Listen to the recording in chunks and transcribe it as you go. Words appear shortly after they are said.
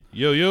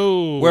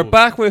Yo. We're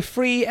back with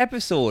free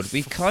episode.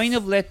 We kind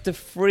of let the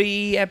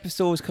free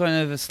episodes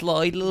kind of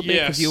slide a little bit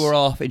because you were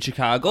off in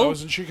Chicago. I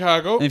was in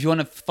Chicago. And if you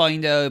want to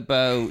find out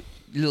about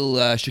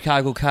little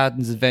Chicago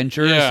Cadden's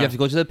adventures, you have to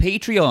go to the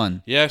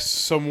Patreon. Yes,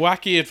 some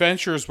wacky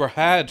adventures were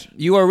had.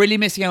 You are really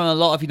missing out on a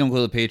lot if you don't go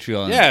to the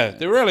Patreon. Yeah,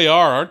 they really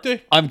are, aren't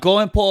they? I'm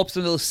going to pull up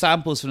some little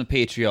samples from the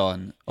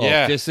Patreon.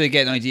 Just to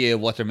get an idea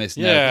of what they're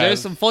missing out.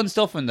 There's some fun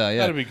stuff in there,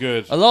 That'd be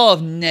good. A lot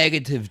of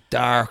negative,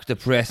 dark,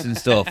 depressing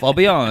stuff, I'll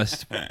be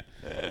honest.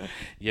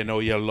 You know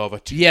you love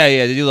it. Yeah,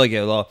 they do like it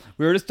a lot.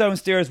 We were just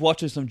downstairs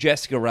watching some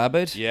Jessica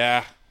Rabbit.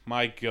 Yeah,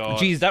 my God.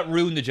 Jeez, that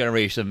ruined the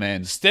generation,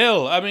 man.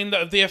 Still, I mean,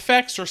 the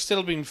effects are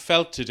still being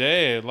felt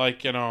today.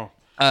 Like, you know.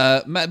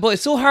 But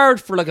it's so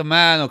hard for like a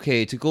man,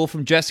 to go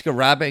from Jessica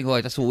Rabbit and go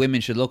like, that's what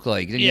women should look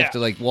like. Then you have to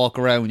like walk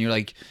around and you're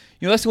like,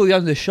 let's go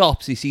down to the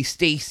shops. You see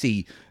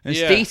Stacy, and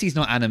Stacy's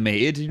not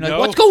animated. And you're like,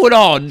 what's going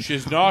on?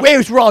 She's not.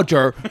 Where's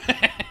Roger?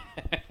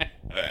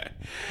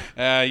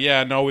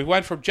 We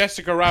went from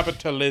Jessica Rabbit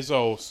to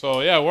Lizzo.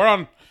 So yeah, we're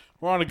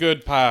on a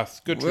good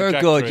path. Good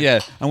trajectory. We're good, yeah.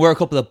 And we're a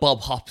couple of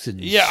Bob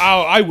Hopkins. Yeah,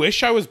 I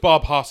wish I was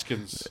Bob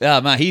Hoskins. Yeah,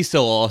 man, he's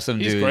so awesome,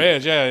 dude. He's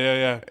great,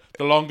 yeah.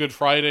 The Long Good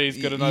Friday is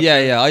good enough.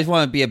 Yeah. I just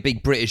want to be a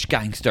big British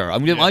gangster. I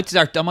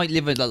might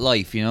live that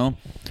life, you know.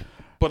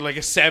 But like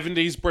a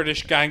 70s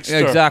British gangster.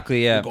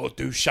 Exactly, yeah. We'll go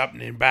do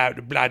something about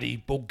the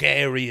bloody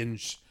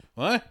Bulgarians.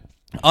 What?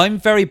 I'm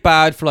very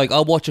bad for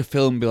I'll watch a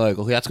film and be like,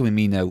 okay, that's going to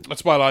be me now.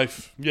 That's my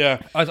life,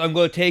 yeah. I'm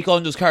going to take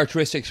on those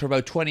characteristics for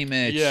about 20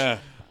 minutes. Yeah.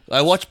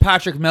 I watch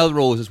Patrick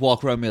Melrose just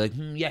walk around me like,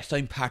 yes,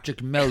 I'm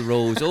Patrick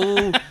Melrose.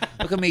 Oh,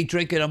 look at me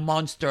drinking a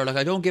Monster. Like,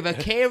 I don't give a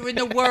care in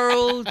the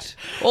world.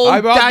 Oh,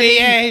 I'm Daddy. on the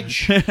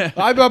edge.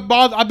 I'm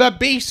a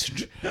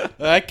beast.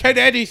 Can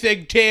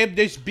anything tame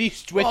this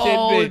beast within me?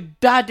 Oh,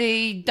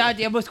 Daddy,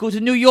 I must go to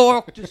New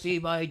York to see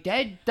my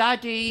dead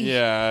daddy.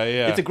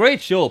 Yeah. It's a great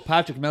show,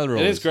 Patrick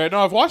Melrose. It is great.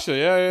 No, I've watched it,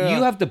 yeah.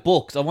 You have the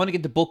books. I want to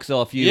get the books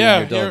off you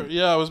when when you're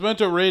done. I was meant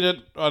to read it,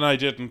 and I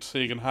didn't, so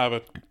you can have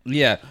it.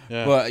 Yeah,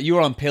 but you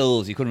were on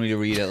pills. You couldn't really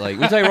read it. It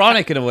was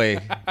ironic in a way.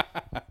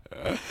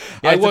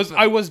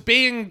 I was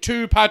being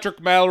too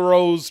Patrick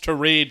Melrose to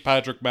read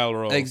Patrick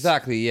Melrose.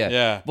 Exactly, yeah.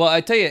 Yeah. But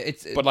I tell you,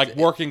 it's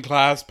working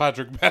class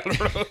Patrick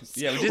Melrose.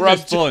 Yeah, which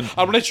is fun.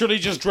 I'm literally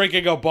just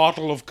drinking a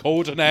bottle of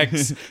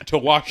Cotonex to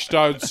wash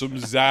down some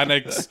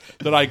Xanax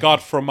that I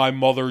got from my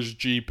mother's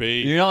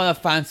GP. You're not in a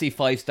fancy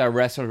 5-star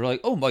restaurant. You're like,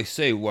 oh my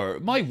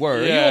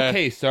word. Are you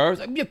okay, sir?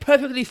 Like, you're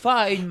perfectly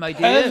fine, my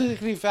dear.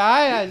 Perfectly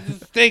fine. I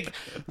just think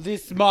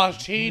this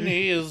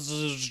martini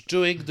is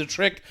doing the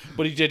trick.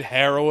 But he did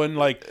heroin,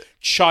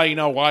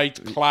 China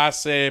white,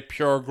 class A,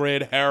 pure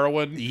grade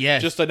heroin.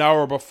 Yes. Just an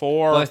hour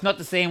before. Well, it's not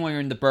the same when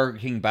you're in the Burger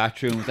King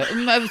bathroom. It's like,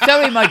 I'm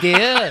sorry, my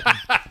dear.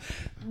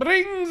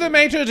 Bring the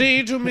maitre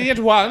d' to me at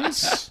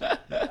once.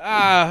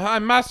 I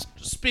must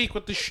speak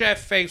with the chef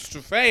face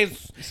to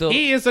face. So,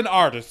 he is an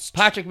artist.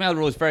 Patrick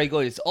Melrose, very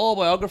good. It's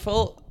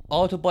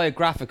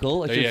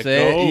autobiographical, I there should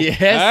say. Go.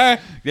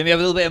 Yes. Then we have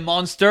a little bit of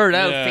Monster.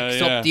 That'll fix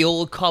up the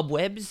old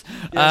cobwebs.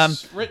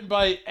 Yes, written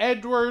by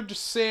Edward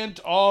St.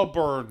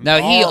 Auburn. Now,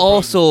 he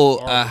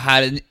also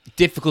had a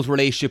difficult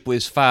relationship with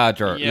his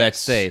father, let's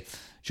say.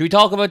 Should we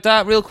talk about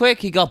that real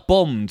quick? He got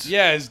bummed.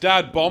 Yeah, his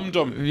dad bummed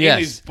him in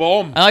his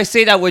bum. And I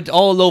say that with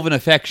all love and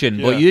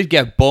affection, but you did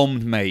get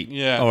bummed, mate.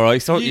 Yeah. All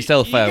right, sort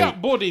yourself out.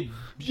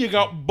 You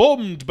got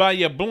bummed by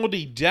your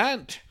bloody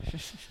dad.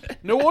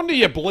 No wonder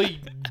you're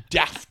bloody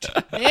daft.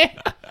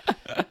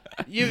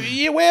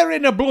 You're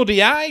wearing a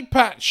bloody eye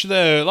patch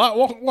there.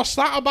 What's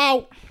that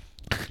about?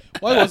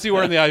 Why was he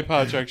wearing the eye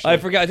patch, actually? I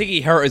forget. I think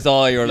he hurt his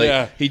eye or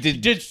he did.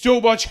 He did so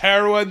much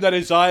heroin that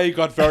his eye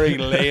got very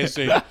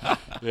lazy.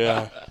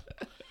 Yeah.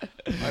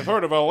 I've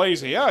heard of a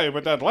lazy eye,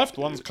 but that left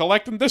one's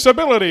collecting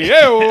disability.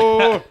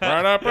 Yeah,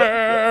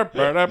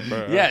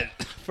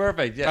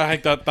 perfect. Yeah. I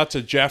think that's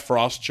a Jeff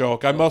Ross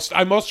joke. I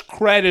must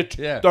credit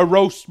the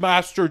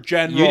Roastmaster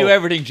General. You do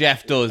everything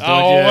Jeff does,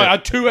 don't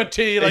you? To a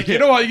T. You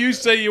know what you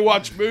say? You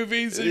watch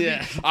movies.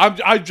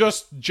 I'm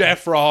just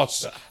Jeff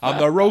Ross. I'm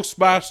the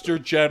Roastmaster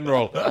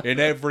General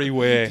in every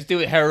way. Just do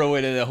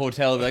heroin in a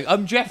hotel. Like,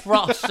 I'm Jeff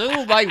Ross.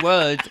 Oh my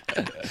word!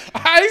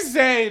 I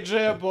say,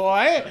 Jeff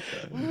boy.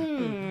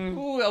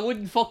 Ooh, I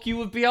wouldn't fuck you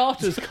with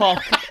Beata's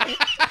cock.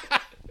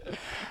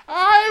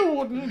 I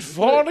wouldn't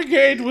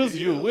fornicate with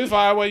you if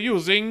I were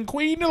using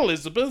Queen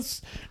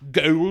Elizabeth's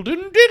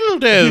golden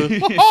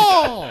diddle-do.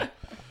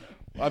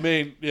 I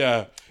mean,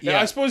 yeah.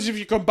 I suppose if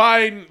you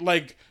combine,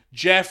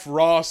 Jeff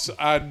Ross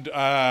and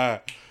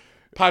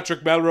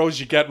Patrick Melrose,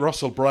 you get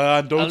Russell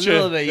Brand, don't you? A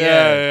little bit,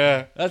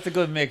 yeah. That's a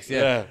good mix,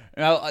 yeah.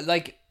 Now,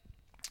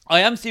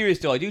 I am serious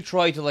though. I do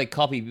try to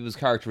copy people's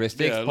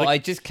characteristics, but I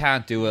just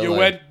can't do it.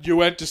 You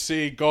went to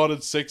see Gone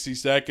in 60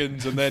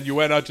 Seconds, and then you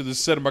went out to the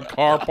cinema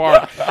car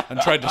park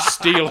and tried to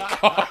steal a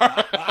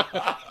car.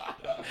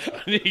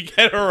 And you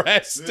get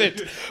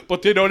arrested,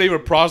 but they don't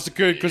even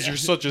prosecute because you're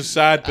such a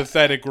sad,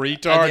 pathetic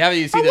retard.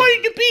 I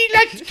want to be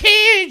like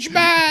Cage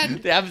Man.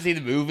 They haven't seen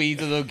the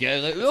movies, and they'll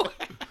get look,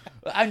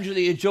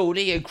 Angelina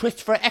Jolie and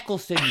Christopher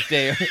Eccleston's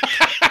there.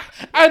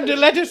 And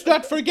let us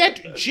not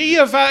forget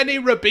Giovanni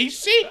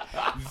Ribisi,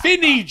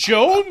 Vinnie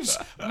Jones,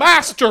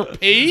 Master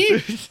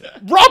P,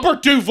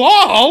 Robert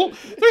Duvall.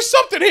 There's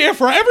something here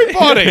for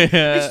everybody.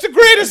 It's the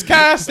greatest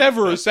cast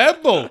ever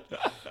assembled.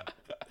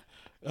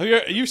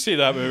 You see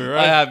that movie,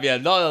 right? I have, yeah.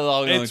 Not a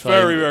long time. It's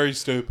very, very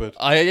stupid.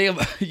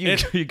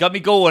 You got me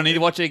going. I need to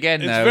watch it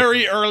again now. It's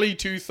very early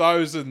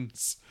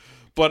 2000s.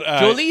 But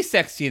Jolie's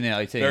sexy in it,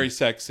 I think. Very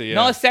sexy, yeah.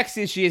 Not as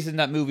sexy as she is in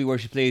that movie where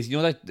she plays,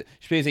 that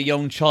she plays a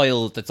young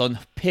child that's on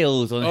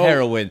pills, on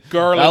heroin.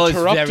 Girl that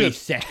Interrupted. was very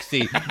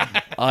sexy.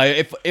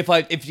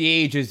 If the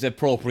age is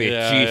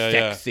appropriate, she's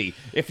sexy. Yeah.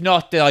 If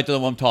not, then I don't know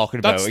what I'm talking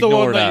about. That's the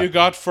one that you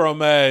got from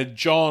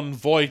John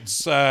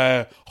Voight's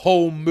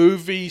home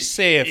movie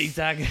safe.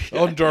 Exactly.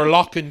 Under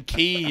lock and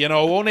key.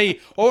 Only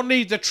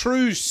the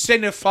true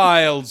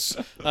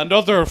cinephiles and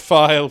other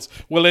files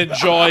will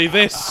enjoy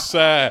this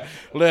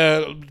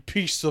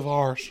piece of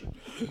art.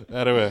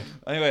 Anyway,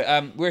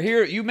 we're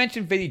here. You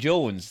mentioned Vinnie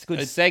Jones. Good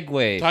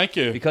segue. Thank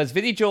you. Because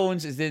Vinnie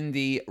Jones is in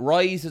the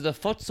Rise of the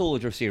Foot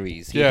Soldier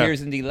series. He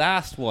appears in the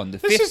last one, the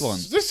fifth one.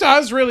 This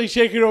has really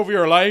taken over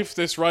your life,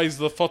 this Rise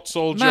of the Foot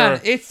Soldier. Man,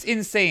 it's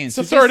insane. It's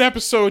the third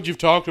episode you've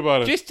talked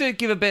about it. Just to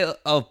give a bit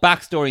of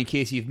backstory in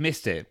case you've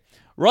missed it.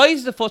 Rise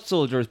of the Foot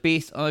Soldier is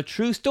based on a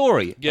true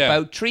story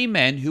about 3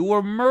 men who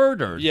were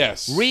murdered.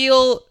 Yes.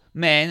 Real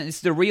men,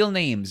 it's the real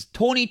names.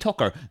 Tony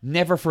Tucker,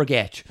 never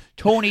forget.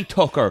 Tony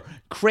Tucker,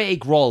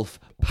 Craig Rolfe,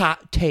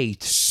 Pat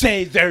Tate.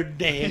 Say their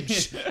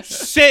names.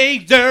 Say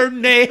their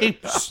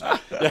names.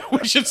 Yeah,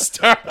 we should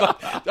start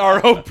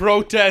our own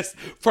protest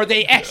for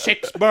the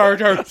Essex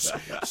murders.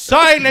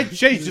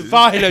 Silence is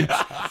violence.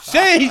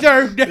 Say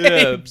their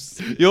names.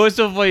 Yeah. You know, it's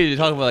so funny to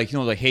talk about,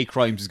 like hate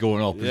crimes is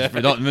going up. Yeah.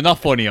 We're not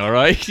funny, all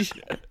right?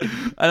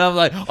 And I'm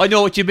like, I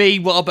know what you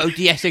mean. What about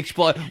the Essex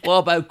boy? What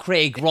about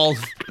Craig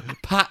Rolfe,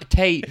 Pat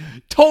Tate,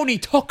 Tony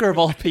Tucker of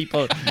all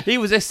people? He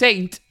was a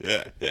saint.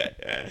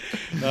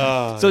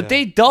 So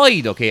they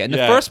died, okay? And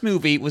the first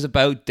movie was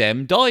about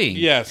them dying.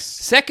 Yes.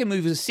 Second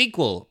movie was a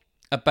sequel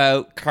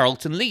about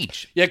Carlton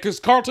Leach. Yeah, because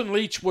Carlton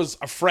Leach was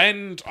a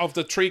friend of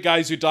the 3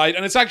 guys who died,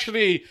 and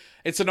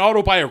it's an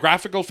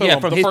autobiographical film. Yeah,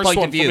 from his point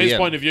of view. From his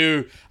point of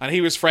view, and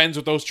he was friends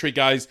with those 3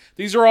 guys.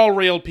 These are all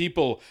real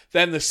people.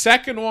 Then the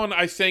second one,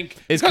 I think,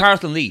 is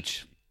Carlton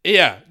Leach.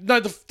 Yeah,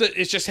 no,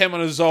 it's just him on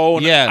his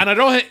own. Yeah, and I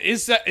don't.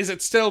 Is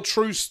it still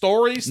true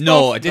story stuff?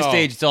 No, at this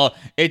stage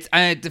it's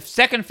the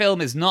second film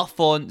is not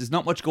fun. There's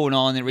not much going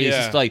on. It really is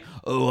just like,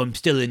 I'm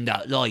still in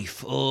that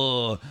life.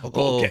 I've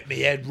got to get my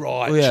head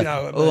right. Oh, yeah. You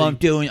know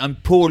what I mean? I'm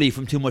poorly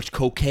from too much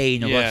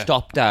cocaine. I've got to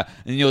stop that.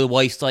 And the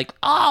wife's like,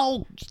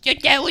 oh, you're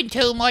doing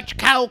too much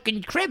coke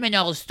and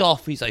criminal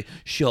stuff. He's like,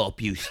 shut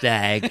up, you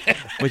slag.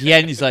 But at the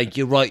end, he's like,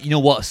 you're right. You know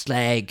what,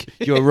 slag?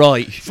 You're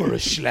right. For a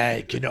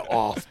slag, you're not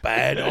half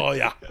bad, are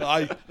ya?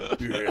 And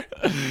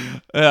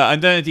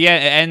then at the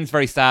end, it ends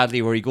very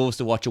sadly where he goes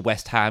to watch a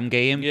West Ham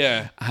game.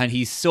 Yeah. And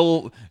he's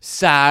so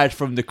sad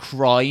from the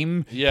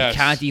crime. Yes. He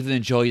can't even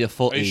enjoy the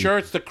footy. Are you sure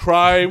it's the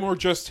crime or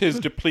just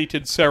his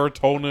depleted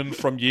serotonin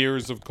from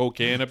years of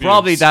cocaine abuse?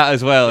 Probably that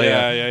as well.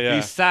 Yeah.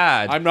 He's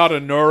sad. I'm not a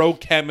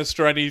neurochemist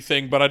or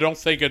anything, but I don't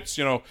think it's,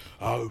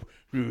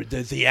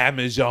 the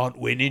Hammers aren't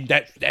winning.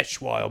 That's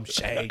why I'm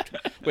sad.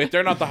 Wait,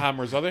 they're not the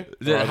Hammers, are they?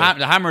 The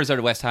Hammers are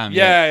the West Ham.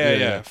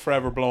 Yeah.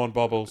 Forever blowing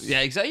bubbles. Yeah,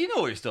 exactly. You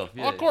know your stuff.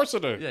 Yeah. Of course I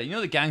do. Yeah, you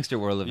know the gangster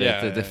world of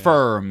it. The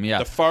firm. Yeah.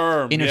 The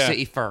firm. Inner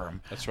city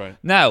firm. That's right.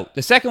 Now,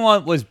 the second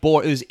one was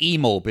boring. It was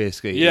emo,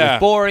 basically. Yeah. It was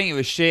boring. It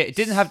was shit. It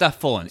didn't have that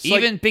fun.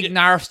 Even Big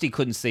Narsty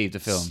couldn't save the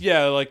film.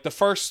 Yeah, like the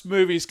first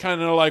movie's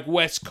kind of like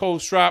West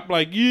Coast rap,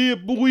 like, yeah,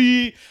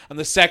 boy. And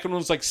the second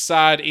one's like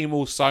sad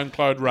emo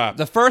SoundCloud rap.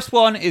 The first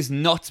one is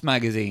Nuts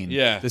Magazine.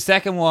 Yeah. The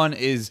second one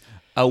is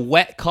a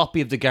wet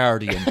copy of The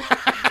Guardian.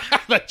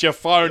 That you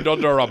found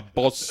under a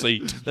bus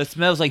seat. That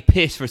smells like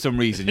piss for some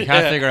reason. You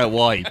can't figure out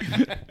why.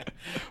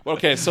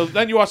 Okay, so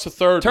then you watch the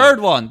third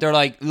one. They're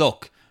like,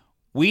 look,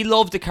 we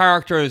love the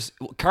characters.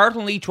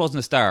 Carlton Leach wasn't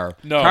a star.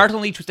 No.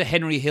 Carlton Leach was the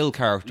Henry Hill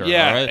character.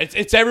 Yeah, right?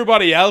 it's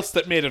everybody else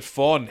that made it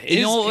fun.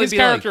 His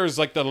character like? Is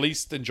like the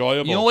least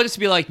enjoyable. You know what it's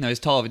be like now? It's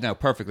tall of it now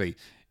perfectly.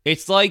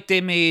 It's like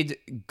they made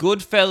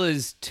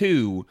Goodfellas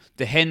 2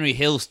 the Henry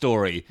Hill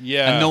story.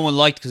 Yeah. And no one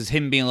liked because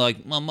him being like,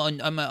 I'm a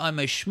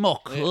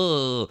schmuck.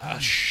 A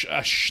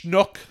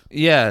schnook.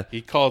 Yeah.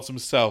 He calls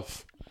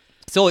himself.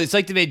 So it's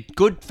like they made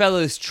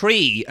Goodfellas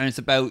 3 and it's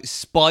about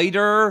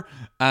Spider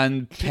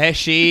and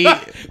Pesci.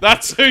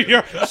 That's who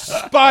you're...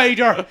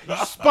 Spider.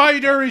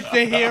 Spider is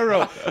the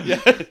hero. Yeah.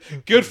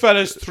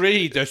 Goodfellas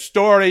 3, the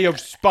story of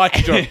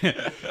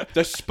Spider.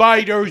 The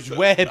spider's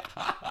web.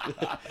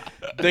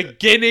 The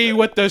guinea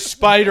with the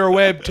spider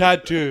web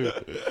tattoo.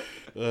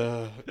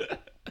 Yeah,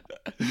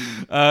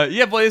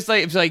 but it's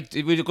like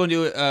we're going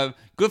to do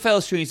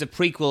Goodfellas 3 is a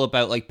prequel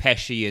about like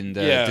Pesci and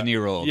De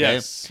Niro. Okay?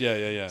 Yes,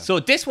 yeah. So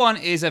this one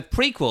is a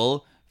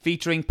prequel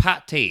featuring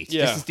Pat Tate.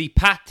 Yeah. This is the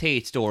Pat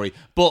Tate story,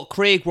 but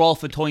Craig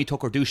Rolfe and Tony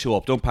Tucker do show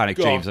up. Don't panic,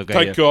 James. Okay,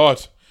 thank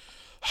God.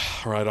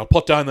 Right, I'll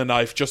put down the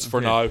knife just for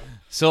now.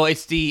 So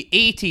it's the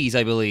 80s,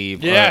 I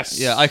believe.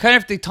 Yes. I kind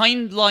of, the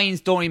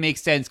timelines don't really make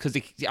sense because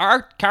the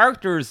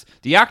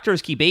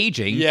actors keep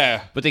aging.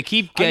 Yeah. But they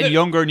keep getting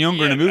younger and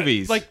younger in the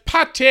movies. Like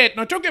Pat Tate.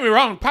 Now, don't get me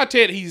wrong. Pat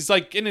Tate, he's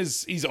like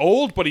he's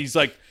old, but he's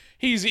like,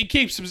 he's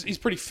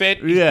pretty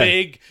fit.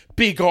 He's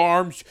big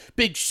arms,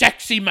 big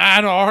sexy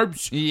man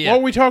arms. Yeah. What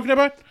are we talking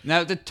about?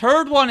 Now, the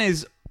third one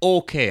is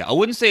okay. I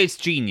wouldn't say it's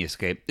genius,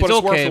 okay? But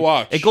it's worth a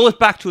watch. It goes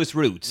back to its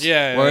roots.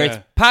 Yeah. It's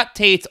Pat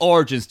Tate's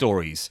origin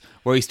stories,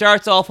 where he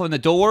starts off on the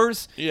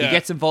doors, he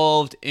gets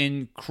involved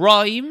in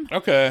crime.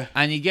 Okay.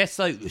 And he gets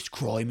like, this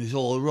crime is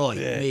all right.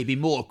 Yeah. Maybe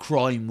more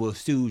crime will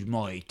suit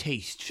my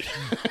taste.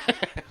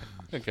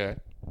 Okay.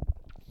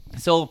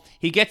 So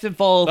he gets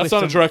involved That's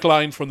not a direct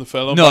line from the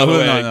film, No, by the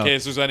way, no. in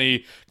case there's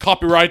any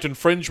copyright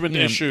infringement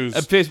issues.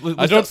 Was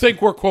I don't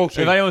think we're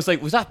quoting. If anyone's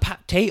like, was that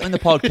Pat Tate on the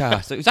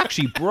podcast? It was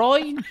actually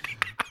Brian,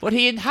 but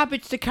he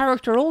inhabits the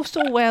character oh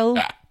so well.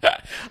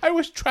 I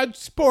was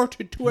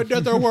transported to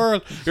another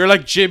world. You're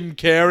like Jim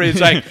Carrey. It's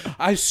like,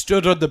 I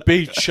stood on the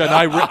beach and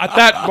at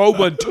that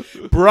moment,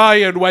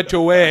 Brian went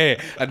away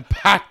and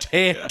Pat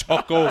Tate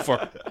took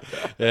over.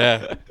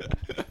 Yeah.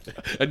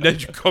 And then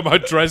you come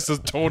out dressed as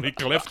Tony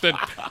Clifton.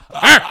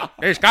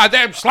 These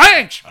goddamn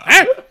slangs.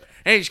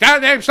 These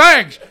goddamn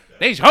slangs.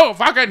 These whole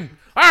fucking...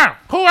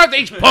 who are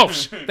these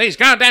puffs? These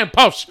goddamn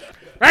puffs.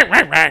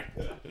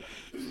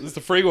 This is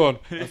the free one.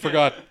 I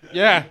forgot.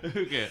 Yeah.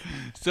 Okay.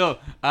 So,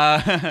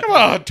 come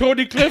on,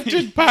 Tony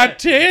Clifton, Pat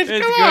Tate.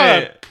 Come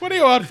on. What do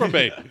you want from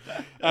me?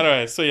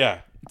 Anyway, so yeah.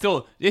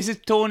 So, this is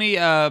Tony...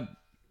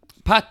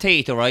 Pat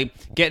Tate, all right,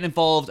 getting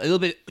involved a little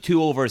bit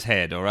too over his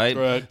head, all right?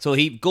 Right. So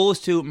he goes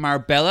to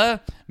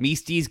Marbella,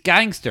 meets these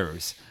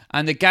gangsters.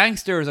 And the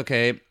gangsters,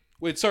 okay...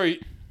 Wait,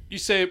 sorry, you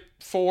say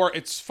 4,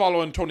 it's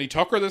following Tony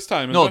Tucker this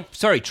time, isn't it?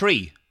 Sorry,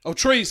 3. Oh,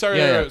 3, sorry.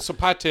 Yeah. So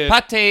Pat Tate.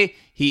 Pat Tate,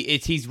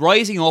 he's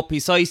rising up, he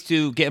decides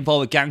to get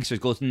involved with gangsters,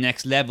 go to the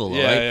next level, all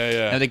right?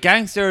 Yeah. Now, the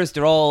gangsters,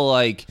 they're all,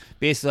 like,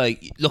 basically,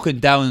 like, looking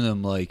down on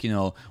them, like, you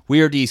know,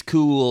 we're these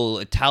cool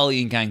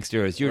Italian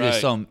gangsters. You're just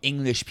some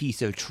English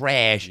piece of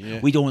trash. Yeah.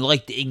 We don't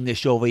like the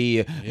English over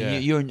here. Yeah.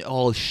 You're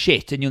all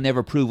shit, and you'll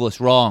never prove us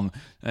wrong.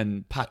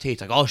 And Pat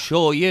Tate's like, I'll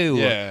show you.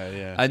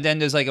 Yeah. And then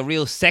there's, like, a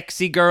real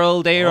sexy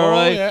girl there, all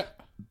right? Yeah.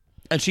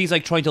 And she's,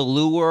 like, trying to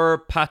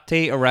lure Pat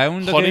Tate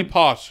around. Honey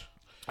pot.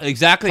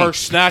 Exactly. Her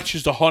snatch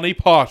is the honey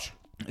pot.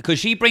 Because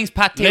she brings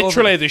Pat Tate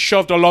Literally, over. they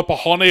shoved a lump of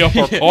honey up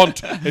her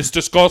cunt. It's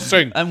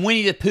disgusting. And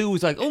Winnie the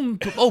Pooh's like,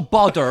 oh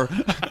bother.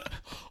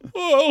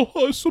 Well,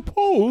 I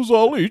suppose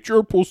I'll eat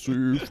your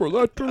pussy for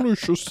that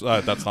delicious...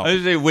 that's not...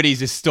 Winnie's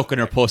just stuck in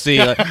her pussy.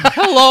 Like,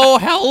 hello,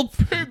 help.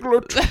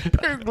 Piglet,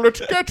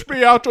 get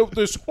me out of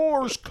this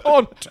whore's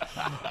cunt.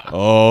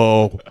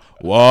 Oh,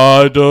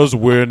 why does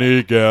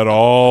Winnie get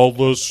all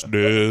the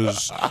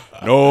sniz?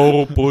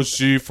 No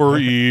pussy for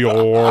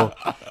Eeyore.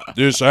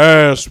 This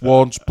ass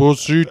wants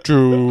pussy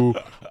too,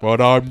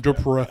 but I'm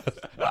depressed.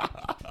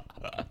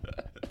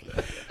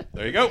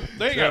 There you go.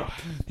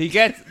 He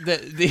gets the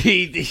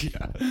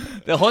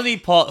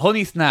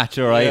honey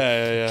snatcher, right?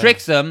 Yeah.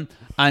 Tricks him,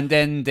 and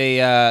then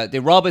they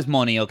rob his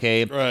money,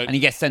 okay? Right. And he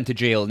gets sent to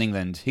jail in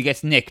England. He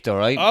gets nicked, all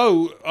right?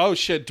 Oh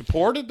shit!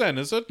 Deported then,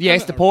 is it?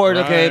 Yes,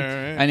 deported, okay?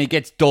 Right. And he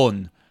gets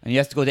done. And he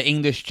has to go to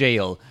English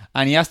jail.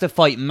 And he has to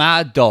fight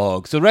Mad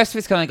Dog. So the rest of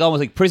it's kind of like almost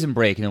like Prison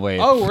Break in a way.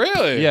 Oh,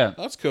 really? Yeah.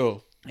 That's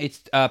cool.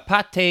 It's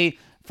Pat Tate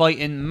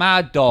fighting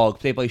Mad Dog,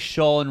 played by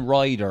Sean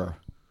Ryder.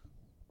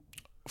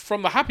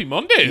 From the Happy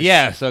Mondays?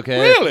 Yes, okay.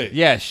 Really?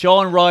 Yeah,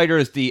 Sean Ryder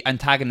is the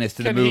antagonist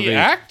of the movie. Can he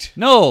act?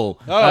 No.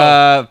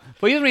 Oh.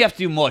 But he doesn't really have to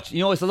do much.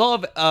 You know, it's a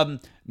lot of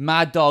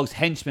Mad Dog's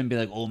henchmen be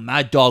like, oh,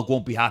 Mad Dog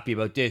won't be happy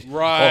about this.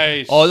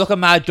 Right. Oh, look at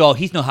Mad Dog.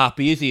 He's not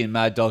happy, is he? And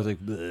Mad Dog's like,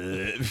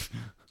 bleh.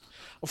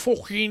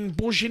 Fucking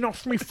buzzing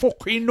off me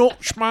fucking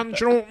nuts, man. Do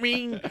you know what I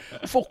mean?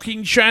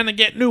 Fucking trying to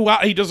get new.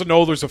 He doesn't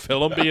know there's a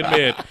film being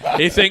made.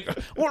 He think,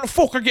 what the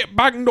fuck I get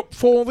banged up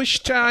for this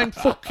time?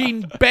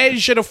 Fucking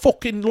Bez had a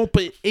fucking lump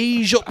of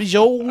ease up his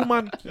hole,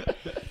 man.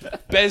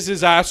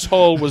 Bez's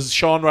asshole was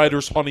Sean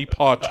Ryder's honey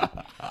pot.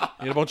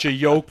 He had a bunch of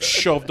yolks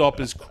shoved up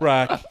his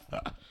crack.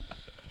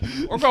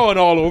 We're going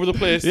all over the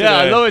place today. Yeah,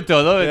 I love it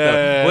though.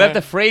 Yeah. We have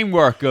the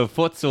framework of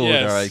Foot Soldier.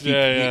 Yes,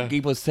 Right?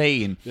 Keep us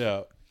saying.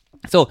 Yeah.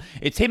 So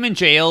it's him in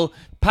jail.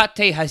 Pat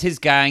Tate has his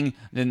gang,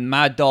 then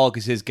Mad Dog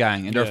is his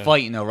gang, and they're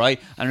fighting, all right?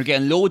 And they're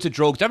getting loads of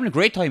drugs. They're having a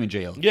great time in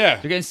jail. Yeah.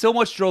 They're getting so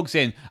much drugs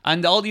in.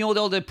 And all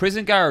the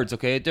prison guards,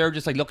 okay, they're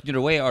just like looking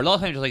their way, or a lot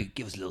of times just like,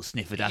 give us a little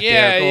sniff of that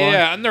there. Go on.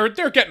 And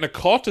they're getting a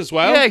cut as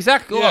well. Yeah,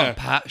 exactly. Go on,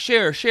 Pat.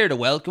 Share the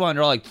wealth. Come on.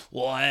 They're all like,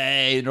 why?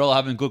 And they're all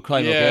having a good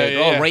crime, okay?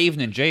 They're all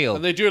raving in jail.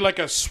 And they do like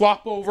a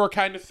swap over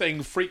kind of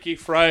thing, Freaky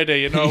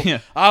Friday, you know?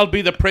 Yeah. I'll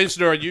be the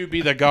prisoner and you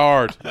be the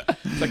guard.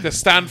 It's like the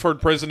Stanford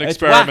prison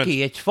experiment. It's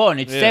wacky. It's fun.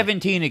 It's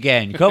 17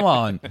 again. Come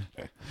on.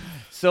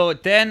 So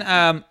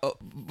then,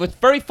 what's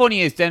very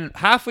funny is then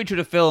halfway through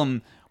the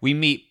film, we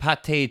meet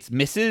Pat Tate's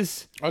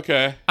missus.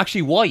 Okay.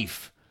 Actually,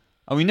 wife.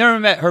 And we never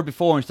met her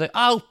before. And she's like,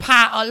 oh,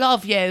 Pat, I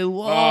love you.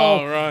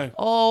 Oh, right.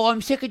 Oh,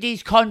 I'm sick of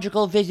these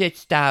conjugal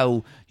visits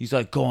now. He's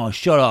like, go on,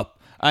 shut up.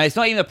 And it's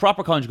not even a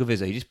proper conjugal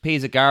visit. He just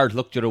pays a guard,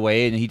 look the other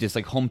way, and he just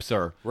like humps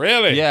her.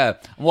 Really? Yeah.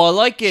 And what I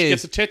like is... She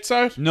gets the tits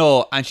out?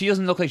 No, and she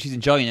doesn't look like she's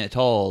enjoying it at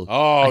all.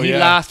 Oh, and he yeah.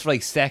 lasts for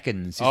like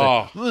seconds. He's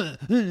like,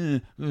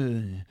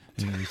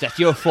 that's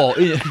your fault.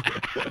 What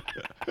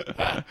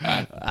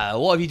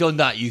have you done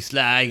that, you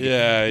slag?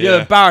 Yeah, You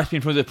embarrassed me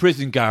in front of the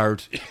prison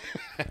guard.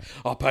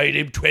 I paid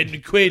him 20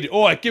 quid.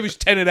 Oh, I give us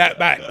 10 of that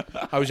back.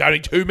 I was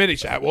only 2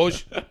 minutes, that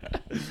was.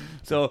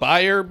 So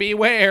buyer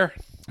beware.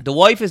 the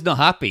wife is not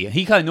happy. And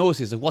he kind of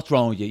notices, like, what's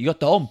wrong with you? You got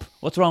the hump.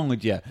 What's wrong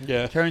with you?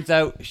 Yeah. Turns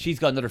out she's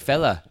got another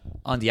fella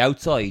on the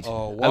outside.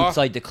 Oh, what?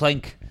 Outside the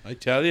clink. I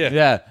tell you.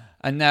 Yeah.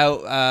 And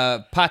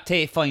now Pat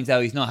Tate finds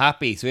out he's not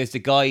happy. So it's the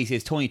guys,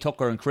 it's Tony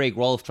Tucker and Craig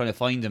Rolfe trying to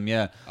find him,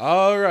 yeah.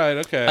 All right,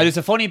 okay. And there's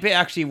a funny bit,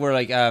 actually, where,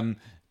 like,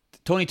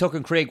 Tony Tucker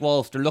and Craig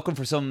Rolfe, they're looking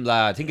for some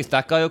lad. I think it's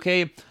that guy,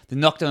 okay? They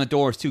knock on the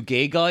door, it's two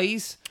gay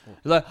guys.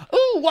 They're like,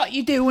 oh, what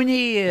you doing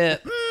here?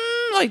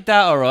 Like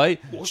that, all right?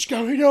 What's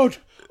going on?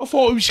 I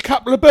thought it was a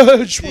couple of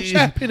birds. What's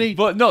happening?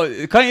 But no,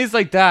 it kind of is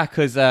like that,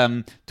 because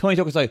Tony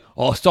Tucker's like,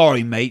 oh,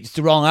 sorry, mate, it's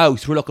the wrong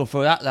house. We're looking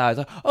for that lad.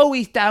 Like, oh,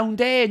 he's down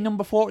there,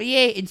 number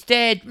 48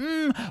 instead.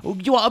 Do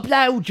you want a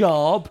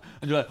blowjob?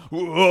 And they're like,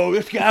 oh,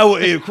 let's get out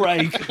of here,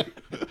 Craig.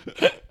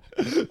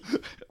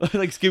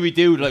 Like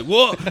Scooby-Doo, like,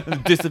 what?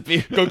 And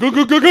disappear. Go,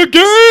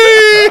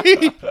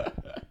 gay!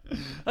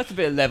 That's a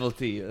bit of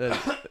levity, a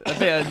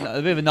bit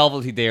of a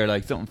novelty there,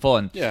 like something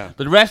fun. Yeah.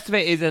 But the rest of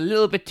it is a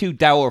little bit too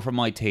dour for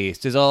my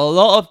taste. There's a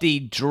lot of the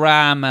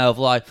drama of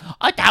like,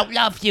 I don't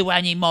love you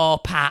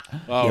anymore, Pat.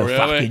 Oh, you really?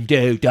 fucking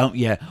do, don't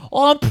you?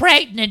 Oh, I'm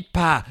pregnant,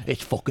 Pat.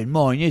 It's fucking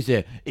mine, is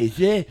it? Is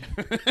it?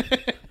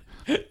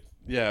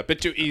 Yeah, a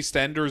bit too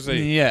EastEnders-y.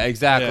 Yeah,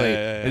 exactly.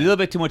 Yeah. A little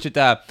bit too much of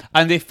that.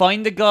 And they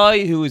find the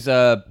guy who's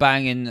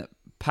banging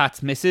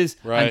Pat's missus,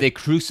 Right. and they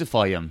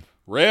crucify him.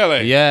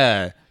 Really?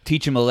 Yeah.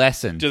 Teach him a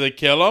lesson. Do they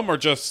kill him or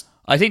just...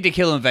 I think they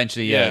kill him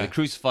eventually, yeah. Yeah. They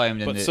crucify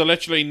him. But so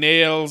literally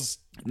nails...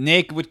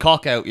 Naked with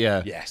cock out,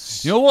 yeah.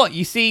 Yes. You know what?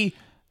 You see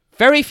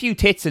very few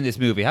tits in this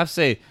movie. I have to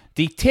say,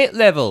 the tit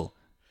level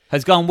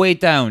has gone way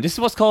down. This is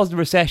what's causing the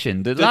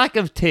recession. The lack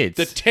of tits.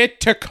 The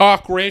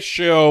tit-to-cock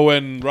ratio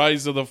in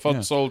Rise of the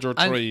Foot Soldier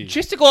 3. And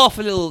just to go off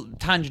a little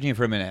tangent here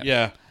for a minute.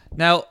 Yeah.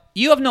 Now,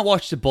 you have not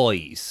watched The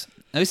Boys.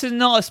 Now, this is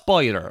not a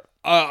spoiler.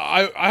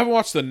 I haven't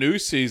watched the new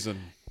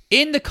season.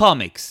 In the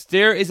comics,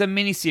 there is a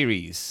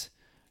miniseries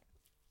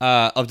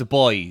of The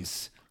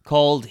Boys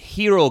called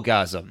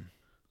Herogasm.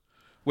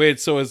 Wait,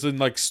 so is it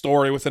like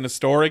story within a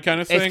story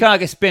kind of thing? It's kind of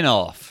like a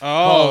spin-off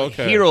called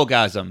okay.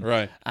 Herogasm.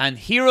 Right. And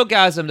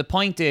Herogasm, the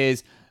point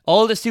is,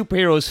 all the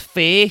superheroes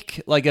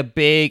fake like a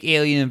big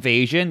alien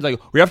invasion. Like,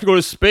 we have to go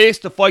to space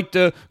to fight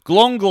the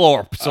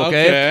Glunglorps,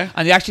 okay?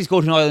 And they actually go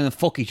to an island and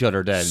fuck each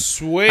other then.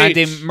 Sweet. And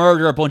they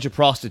murder a bunch of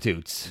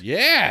prostitutes.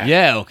 Yeah.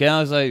 Yeah, okay.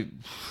 I was like,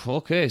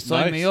 okay,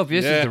 sign me up.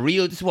 This is the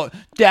real, this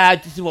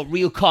is what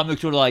real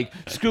comics are like.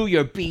 Screw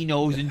your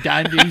beanos and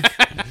dandies.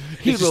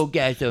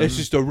 Herogasm. This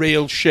is the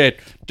real shit.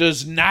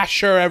 Does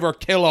Nasher ever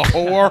kill a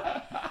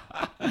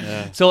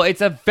whore? So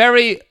it's a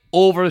very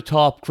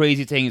over-the-top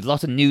crazy thing. There's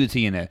lots of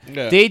nudity in it.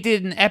 Yeah. They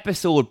did an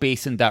episode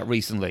based on that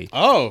recently.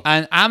 Oh.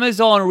 And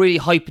Amazon are really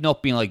hyping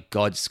up, being like,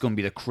 God, this is going to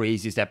be the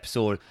craziest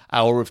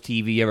hour of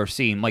TV you ever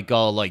seen. My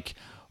God, like,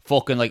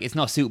 fucking, like, it's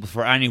not suitable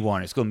for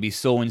anyone. It's going to be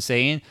so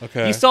insane.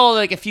 Okay. You saw,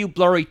 like, a few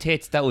blurry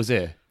tits. That was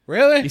it.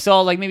 Really? You saw,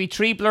 like, maybe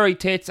 3 blurry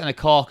tits and a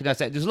cock, and that's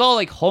it. There's a lot of,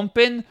 like,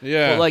 humping.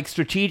 Yeah. But, like,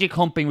 strategic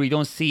humping where you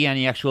don't see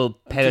any actual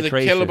Did penetration.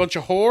 they kill a bunch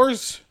of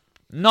whores?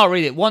 Not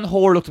really. One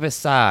whore looked a bit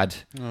sad.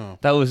 Oh.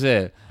 That was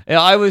it.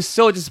 I was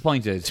so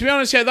disappointed. To be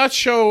honest, yeah, that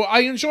show,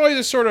 I enjoy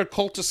the sort of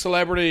cult of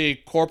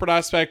celebrity corporate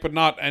aspect, but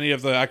not any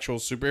of the actual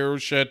superhero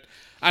shit.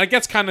 And it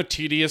gets kind of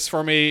tedious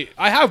for me.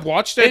 I have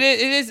watched it. It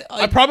is.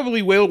 I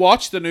probably will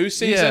watch the new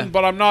season, Yeah.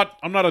 but I'm not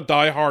a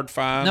diehard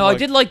fan. No, I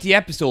did like the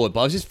episode, but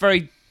I was just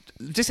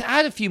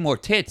add a few more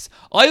tits.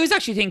 I was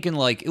actually thinking,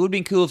 like, it would have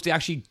been cool if they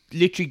actually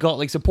literally got,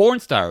 like, some porn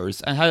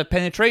stars and had a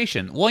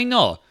penetration. Why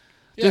not?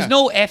 Yeah. There's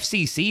no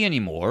FCC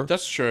anymore.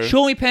 That's true.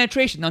 Show me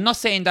penetration. Now, I'm not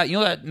saying that, you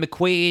know that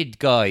McQuaid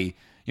guy, you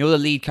know the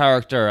lead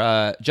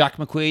character, Jack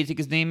McQuaid, I think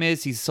his name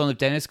is? He's the son of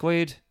Dennis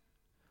Quaid.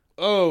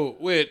 Oh,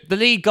 wait. The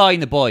lead guy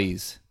in The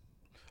Boys.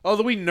 Oh,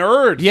 the wee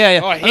nerd. Yeah.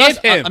 Oh, I hate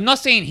him. I'm not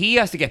saying he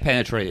has to get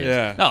penetrated.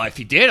 Yeah. No, if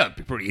he did, I'd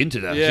be pretty into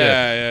that.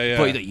 Yeah.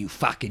 But you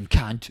fucking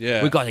cunt.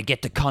 Yeah. We gotta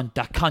get the cunt.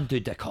 That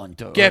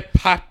cunt. Get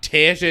Pat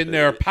Tate in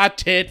there. Pat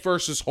Tate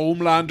versus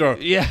Homelander.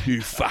 Yeah.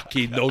 You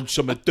fucking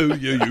lonesome, do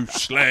you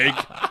slag?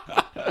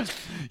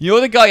 You know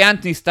the guy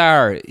Anthony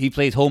Starr? He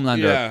plays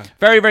Homelander. Yeah.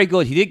 Very, very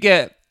good. He did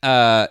get.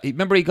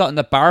 Remember he got in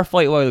the bar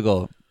fight a while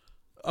ago.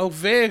 Oh,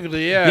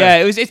 vaguely, yeah.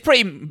 Yeah, it's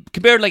pretty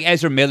compared to like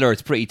Ezra Miller.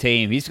 It's pretty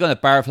tame. He's got a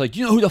bar fight. Like, do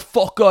you know who the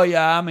fuck I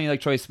am? And he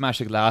like tries to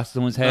smash a glass to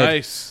someone's head.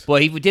 Nice.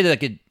 But he did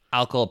it like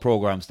alcohol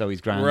programs, though.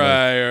 He's grand.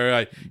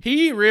 Right.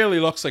 He really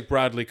looks like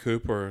Bradley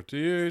Cooper. Do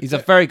you? He's a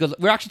very good.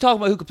 We're actually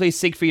talking about who could play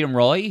Siegfried and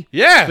Roy.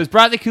 Yeah. There's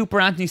Bradley Cooper,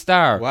 Anthony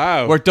Starr.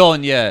 Wow. We're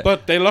done. Yeah.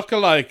 But they look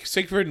alike.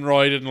 Siegfried and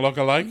Roy didn't look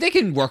alike. They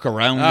can work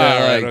around it.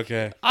 Right,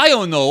 okay. I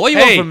don't know. What do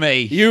you want from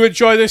me? You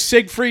enjoy this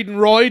Siegfried and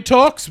Roy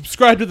talk?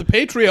 Subscribe to the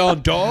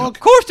Patreon, dog.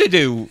 Of course they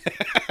do.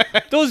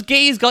 Those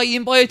gays got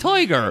eaten by a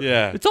tiger.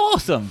 Yeah. It's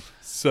awesome.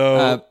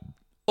 So.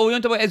 We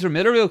want to talk about Ezra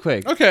Miller real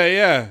quick. Okay,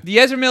 yeah. The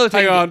Ezra Miller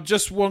thing. Hang on,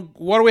 just one.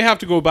 What do we have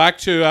to go back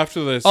to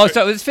after this? Oh,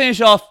 so let's finish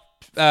off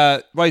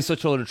Rise of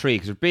Shoulder Tree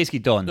because we're basically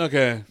done.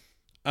 Okay.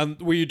 And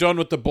were you done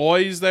with the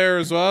boys there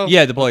as well?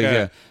 Yeah, the boys, okay.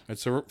 yeah.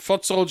 It's a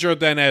Foot Soldier,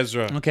 then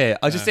Ezra. Okay,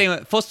 I was just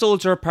saying, Foot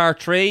Soldier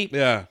Part 3.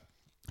 Yeah.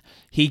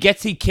 He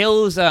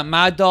kills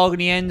Mad Dog in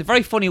the end. A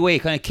very funny way. He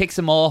kind of kicks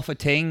him off a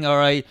thing, all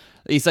right?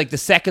 He's like the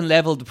second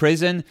level of the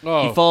prison.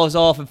 Oh. He falls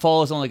off and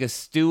falls on like a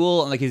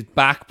stool and like his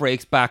back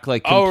breaks back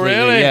like completely. Oh,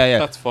 really? Yeah.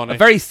 That's funny. A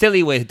very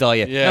silly way to die.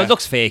 Yeah. Now, it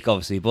looks fake,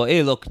 obviously, but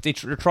hey, look, they're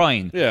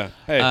trying. Yeah.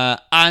 Hey.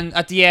 And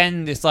at the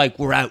end, it's like,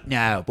 we're out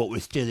now, but we're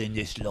still in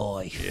this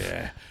life.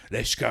 Yeah.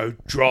 Let's go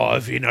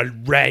drive in a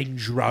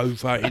Range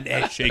Rover in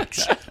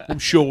Essex. I'm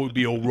sure it'll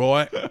be all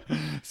right.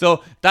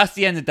 So that's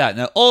the end of that.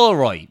 Now, all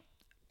right.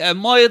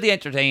 Mildly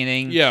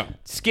entertaining. Yeah.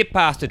 Skip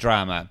past the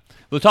drama.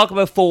 We'll talk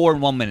about 4 in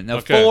 1 minute. Now,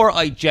 Okay. 4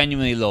 I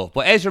genuinely love.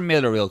 But Ezra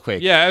Miller real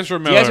quick. Yeah, Ezra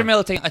Miller. The Ezra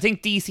Miller thing, I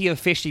think DC have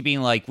officially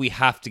been like, we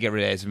have to get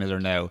rid of Ezra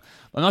Miller now.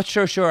 I'm not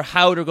sure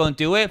how they're going to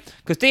do it.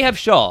 Because they have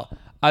shot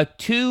a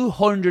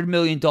 $200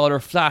 million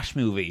Flash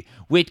movie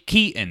with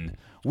Keaton,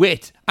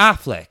 with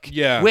Affleck,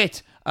 Yeah.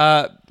 with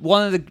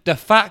one of the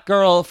fat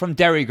girl from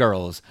Derry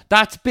Girls.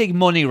 That's big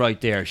money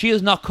right there. She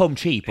does not come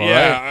cheap, all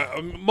right?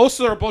 Yeah. Most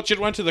of their budget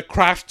went to the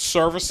craft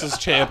services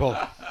table.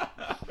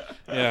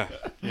 Yeah.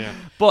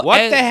 But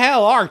what the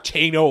hell are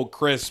Tino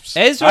crisps?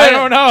 Ezra- I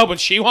don't know, but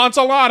she wants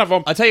a lot of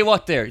them. I'll tell you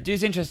what there. This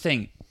is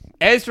interesting.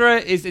 Ezra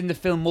is in the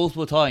film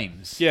multiple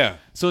times. Yeah.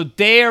 So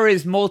there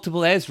is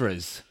multiple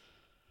Ezras.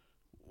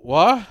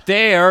 What?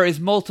 There is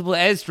multiple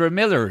Ezra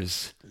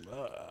Millers.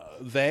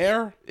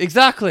 There?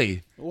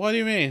 Exactly. What do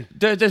you mean?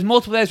 There's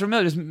multiple Ezra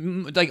Millers.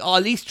 There's like at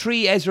least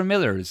 3 Ezra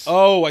Millers.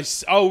 Oh,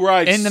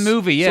 right. In the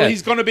movie, yeah. So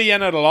he's going to be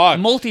in it a lot.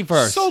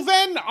 Multiverse. So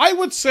then I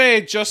would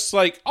say just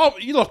like,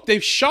 look,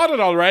 they've shot it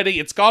already.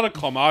 It's got to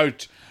come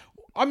out.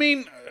 I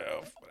mean...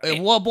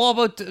 What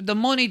about the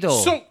money,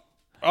 though? So...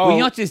 Will you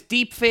not just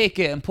deep fake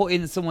it and put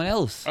in someone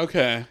else?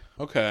 Okay.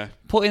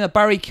 Put in a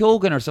Barry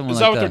Keoghan or something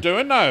Is like that what they're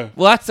doing now?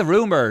 Well, that's the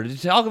rumor. They're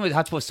talking about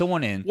have to put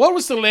someone in. What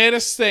was the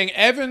latest thing?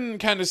 Evan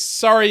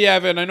sorry,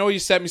 Evan, I know you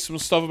sent me some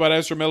stuff about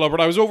Ezra Miller,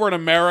 but I was over in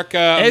America.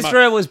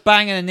 Ezra was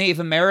banging a Native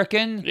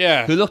American.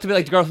 Yeah. Who looked a bit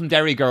like the girl from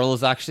Derry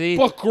Girls, actually.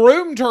 But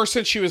groomed her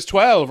since she was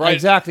 12, right?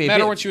 Exactly.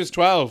 Met her when she was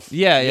 12.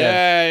 Yeah. Do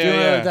you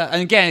remember Yeah. that?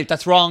 And again,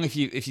 that's wrong if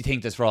you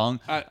think that's wrong.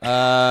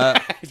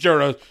 If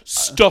you're a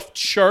stuffed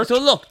shirt. So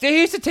look,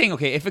 here's the thing,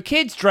 okay? If a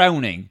kid's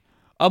drowning,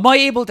 am I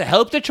able to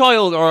help the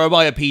child or am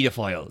I a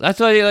paedophile? That's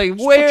why like,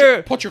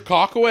 where... Put your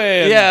cock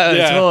away. Yeah,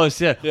 I suppose,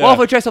 yeah. What if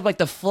I dress up like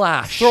the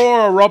Flash?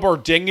 Throw a rubber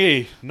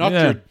dinghy.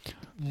 Not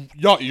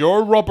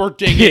your rubber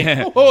dinghy.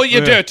 Yeah. Oh,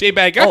 you dirty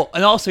beggar. Oh,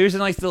 and also, here's a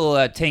nice little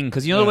thing,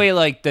 because you know the way,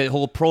 like, the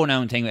whole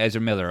pronoun thing with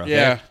Ezra Miller, okay?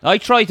 Yeah. I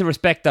try to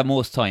respect that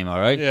most time, all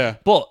right? Yeah.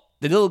 But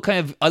the little kind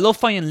of... I love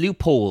finding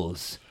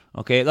loopholes,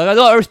 okay? Like,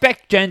 I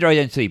respect gender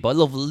identity, but I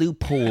love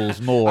loopholes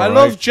more, I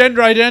love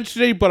gender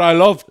identity, but I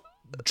love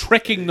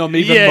tricking them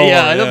even more.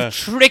 Yeah, I love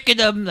tricking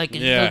them, like...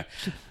 Yeah.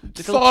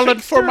 Little Falling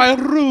trickster. for my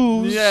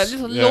ruse. Yeah,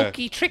 little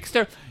Loki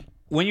trickster.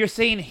 When you're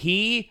saying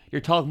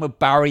you're talking about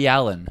Barry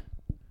Allen.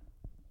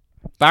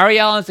 Barry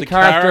Allen's the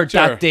character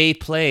that they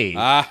play. So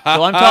I'm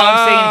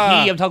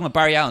saying I'm talking about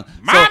Barry Allen.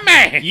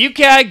 Mommy! You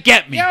can't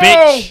get me, Yo,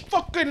 bitch!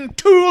 fucking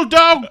tool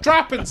dog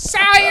dropping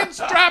science,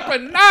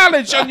 dropping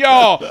knowledge on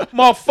y'all,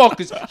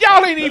 motherfuckers.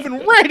 Y'all ain't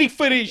even ready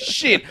for this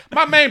shit.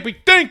 My man be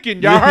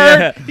thinking, you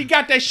heard? He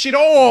got that shit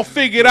all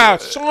figured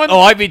out, son. Oh,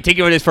 I've been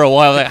thinking about this for a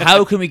while. Like,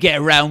 how can we get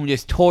around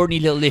this thorny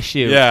little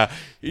issue? Yeah.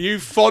 You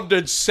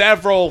funded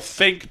several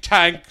think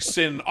tanks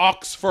in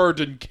Oxford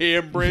and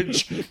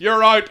Cambridge.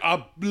 You're out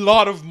a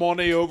lot of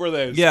money over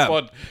this. Yeah.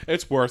 But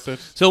it's worth it.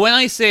 So when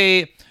I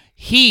say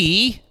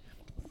he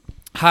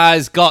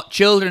has got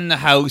children in the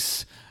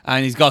house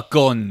and he's got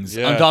guns,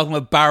 I'm talking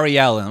about Barry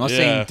Allen. I'm not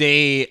saying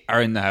they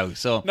are in the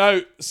house.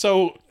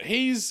 So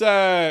he's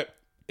but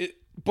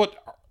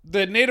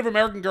the Native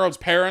American girl's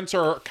parents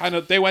are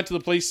they went to the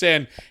police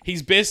saying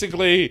he's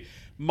basically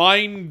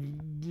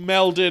mind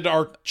melded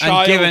our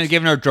child and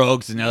giving her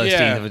drugs and LSD and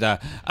stuff like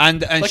that.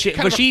 And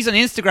like she's on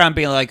Instagram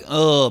being like,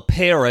 "Oh,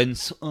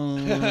 parents,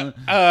 awkward."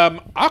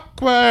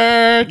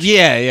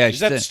 Yeah.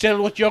 Is that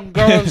still what young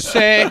girls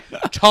say?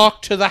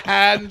 Talk to the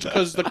hand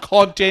because the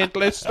cunt ain't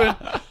listening.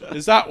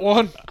 Is that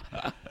one?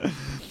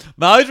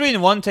 But I was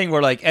reading one thing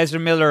where like Ezra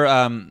Miller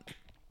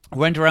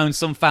went around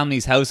some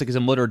family's house like it's a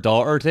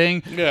mother-daughter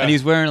thing, and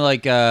he's wearing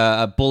like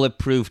a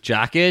bulletproof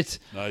jacket.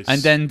 Nice.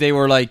 And then they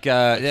were like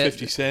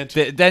 50 Cent.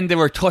 Then they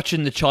were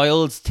touching the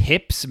child's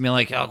hips and being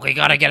like, "Oh, we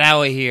gotta get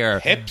out of here."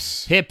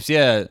 Hips,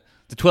 yeah.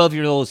 the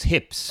 12-year-old's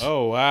hips.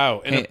 Oh,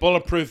 wow. In a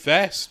bulletproof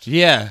vest?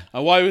 Yeah.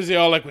 And why was he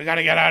all like, we got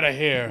to get out of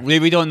here?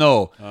 We don't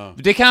know.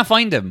 But they can't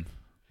find him.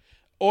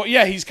 Oh,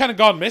 yeah, he's kind of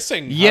gone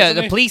missing. Yeah,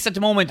 the police at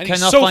the moment and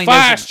cannot he's so find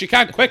fast, you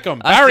can't quick him.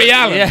 Barry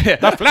Allen,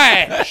 the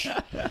Flash.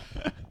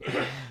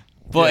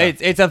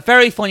 But it's a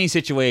very funny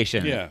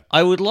situation. Yeah.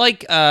 I would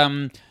like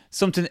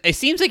something. It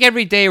seems like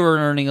every day we're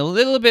learning a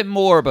little bit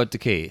more about the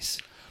case.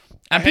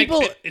 And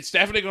people, it's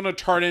definitely going to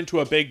turn into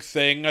a big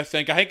thing. I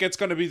think it's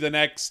going to be the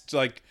next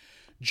like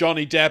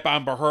Johnny Depp,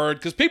 Amber Heard,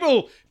 because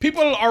people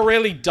are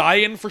really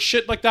dying for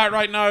shit like that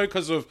right now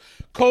because of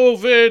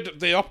COVID,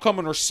 the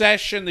upcoming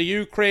recession, the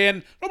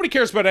Ukraine. Nobody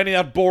cares about any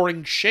of that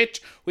boring shit.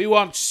 We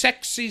want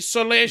sexy,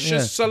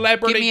 salacious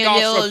celebrity give me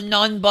gossip. a little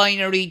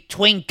non-binary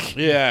twink.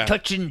 Yeah.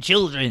 Touching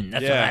children.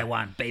 That's what I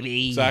want,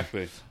 baby.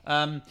 Exactly.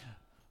 I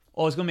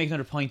was going to make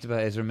another point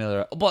about Ezra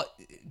Miller, but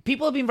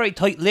people have been very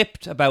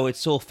tight-lipped about it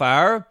so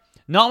far.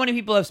 Not many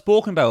people have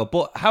spoken about it,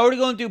 but how are they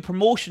going to do a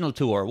promotional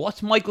tour?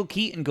 What's Michael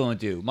Keaton going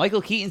to do?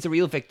 Michael Keaton's the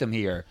real victim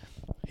here.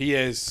 He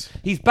is.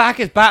 He's back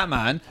as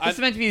Batman. This is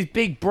meant to be his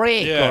big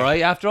break, all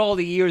right? After all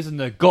the years in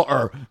the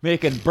gutter,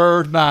 making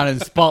Birdman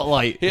and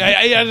Spotlight. He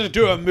had to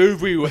do a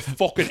movie with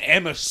fucking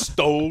Emma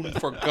Stone,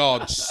 for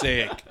God's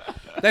sake.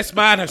 This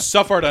man has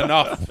suffered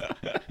enough.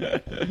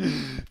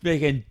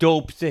 Making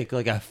Dope sick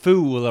like a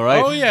fool, all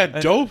right? Oh, yeah,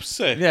 Dope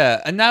sick.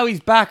 Yeah, and now he's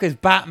back as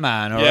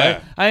Batman, all right?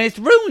 Yeah. And it's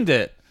ruined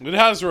it. It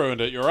has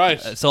ruined it, you're right.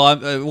 So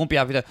I won't be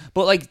happy to...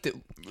 But, like,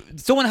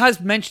 someone has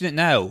mentioned it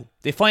now.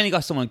 They finally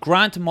got someone.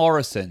 Grant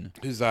Morrison.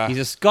 Who's that?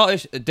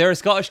 They're a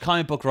Scottish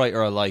comic book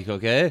writer alike,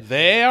 okay?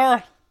 They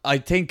are? I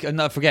think... I'm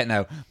not forgetting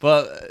now.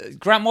 But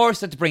Grant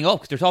Morrison had to bring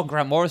up, because they're talking to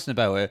Grant Morrison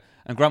about it.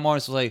 And Grant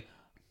Morrison was like,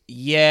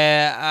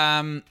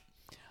 yeah,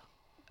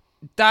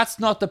 that's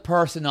not the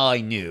person I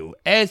knew.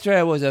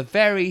 Ezra was a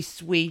very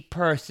sweet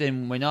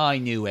person when I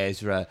knew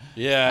Ezra.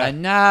 Yeah.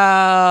 And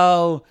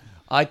now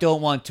I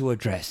don't want to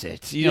address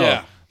it. You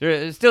know,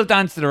 they're still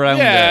dancing around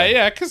there.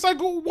 Yeah, because like,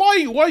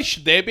 why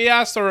should they be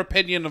asked their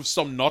opinion of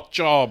some nut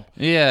job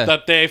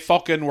that they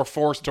fucking were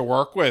forced to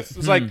work with?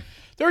 It's like,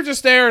 they're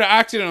just there to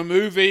act in a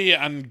movie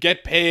and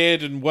get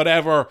paid and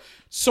whatever.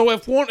 So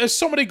if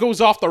somebody goes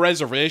off the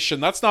reservation,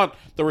 that's not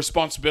the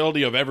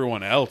responsibility of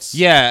everyone else.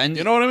 Yeah, and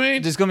you know what I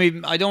mean? There's gonna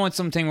be. I don't want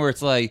something where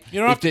it's like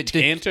you don't have to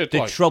taint it.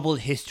 The troubled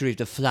history of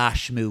the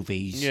Flash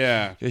movies.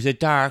 Yeah, there's a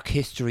dark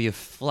history of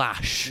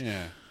Flash.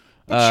 Yeah,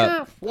 but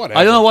sure, whatever.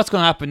 I don't know what's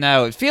going to happen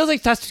now. It feels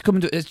like that's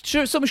coming to. It's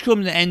sure something's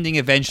coming to an ending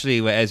eventually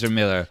with Ezra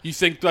Miller. You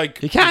think like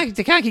they can't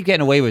keep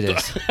getting away with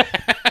this.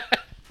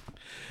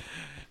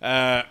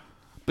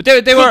 But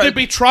Could they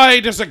be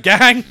tried as a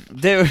gang?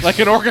 They were like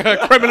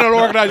a criminal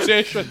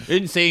organisation.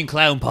 Insane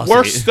clown posse.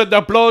 Worse than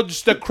the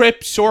Bloods, the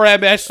Crips, or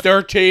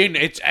MS-13.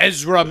 It's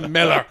Ezra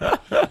Miller.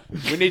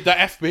 We need the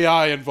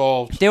FBI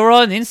involved. They were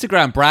on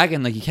Instagram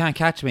bragging like, you can't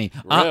catch me.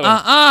 Really?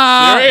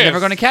 Never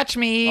going to catch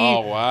me. Oh,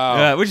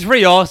 wow. Which is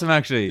pretty awesome,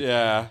 actually.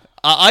 Yeah.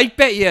 I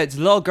bet you it's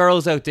a lot of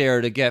girls out there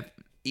that get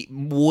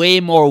way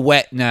more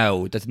wet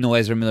now that know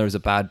Ezra Miller is a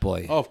bad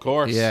boy. Oh, of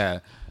course. Yeah.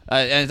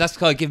 And that's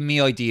kind of giving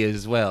me ideas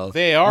as well.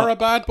 They are a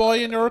bad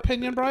boy in your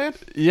opinion, Brian?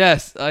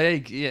 Yes, I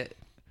think, yeah.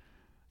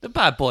 The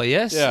bad boy,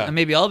 yes. Yeah. And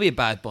maybe I'll be a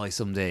bad boy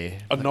someday.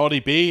 A naughty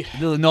bee. A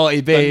little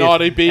naughty bee. A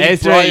naughty bee,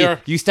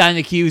 Ezra, you stand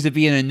accused of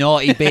being a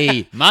naughty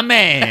bee. My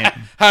man.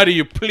 How do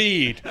you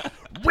plead?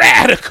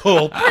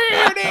 Radical.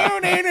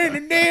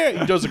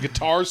 He does a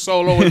guitar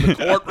solo in the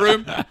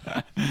courtroom.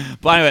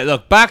 But anyway,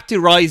 look, back to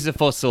Rise of the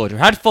Foot Soldier.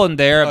 Had fun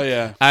there. Oh,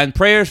 yeah. And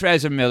prayers for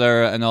Ezra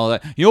Miller and all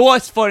that. You know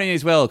what's funny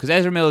as well? Because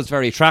Ezra Miller is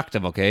very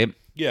attractive, okay?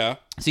 Yeah.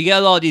 So you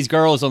get a lot of these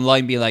girls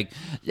online being like,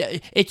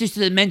 it's just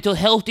a mental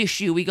health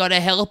issue. We got to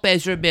help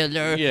Ezra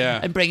Miller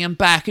and bring him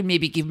back and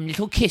maybe give him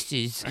little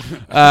kisses.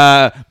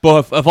 But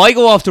if I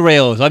go off the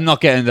rails, I'm not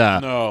getting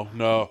that.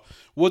 No.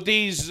 Would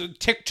these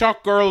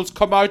TikTok girls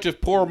come out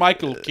if poor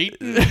Michael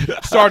Keaton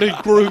started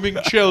grooming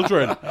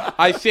children?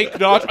 I think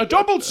not. A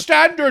double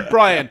standard,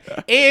 Brian.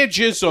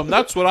 Ageism.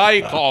 That's what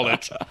I call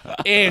it.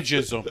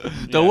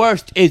 Ageism. The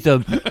worst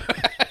ism.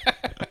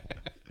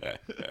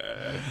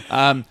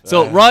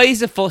 So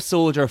Rise of Foot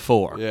Soldier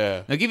 4. Yeah.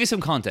 Now, I'll give you some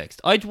context.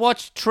 I'd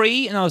watched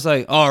 3 and I was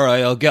like, all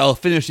right, I'll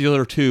finish the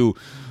other 2.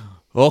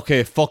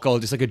 Okay, fuck, I'll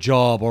just like a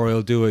job or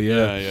I'll do it,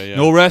 yeah.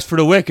 No rest for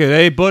the wicked,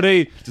 eh,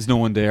 buddy? There's no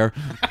one there.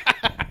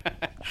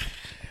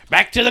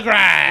 Back to the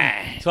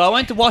grind. So I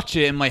went to watch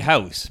it in my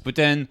house, but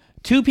then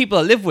 2 people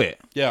I live with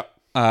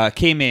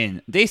came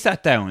in. They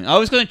sat down. I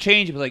was going to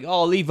change it, but like,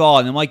 oh, leave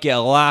on. I might get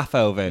a laugh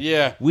out of it.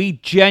 Yeah. We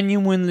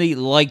genuinely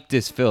liked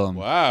this film.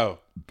 Wow.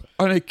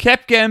 And it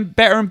kept getting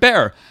better and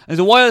better. And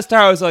so a while it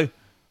started, I was like,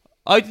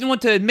 I didn't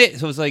want to admit,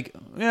 so I was like,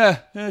 yeah,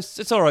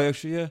 it's all right,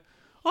 actually, yeah.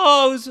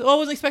 I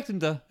wasn't expecting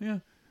that, yeah.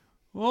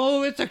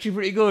 Oh, it's actually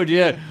pretty good,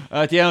 yeah.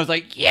 At the end, I was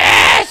like,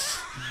 yes!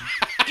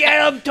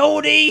 Get him,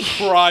 Tony!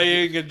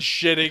 Crying and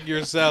shitting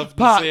yourself at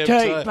the same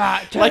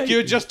time. Like you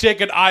had just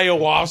taken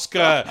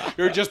ayahuasca.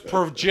 You're just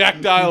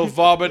projectile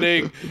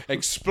vomiting,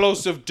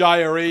 explosive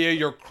diarrhea.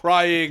 You're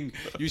crying.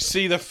 You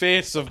see the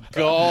face of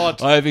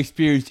God. I've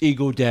experienced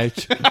ego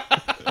death.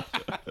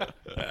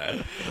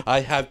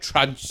 I have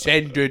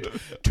transcended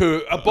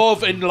to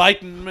above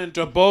enlightenment,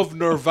 above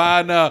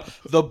nirvana,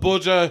 the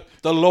Buddha,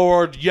 the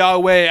Lord,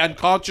 Yahweh, and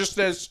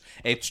consciousness.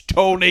 It's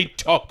Tony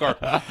Tucker.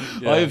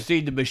 Yeah. I've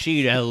seen the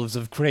machine elves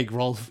of Craig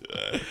Rolfe.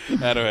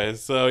 Anyway,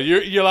 so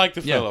you like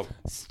the film?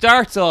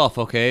 Starts off,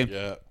 okay?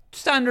 Yeah.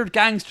 Standard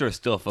gangster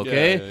stuff,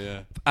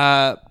 okay?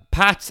 Yeah.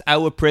 Pat's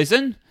out of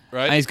prison.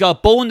 Right. And he's got a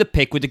bone to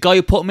pick with the guy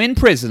who put him in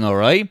prison,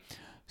 alright?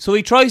 So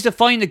he tries to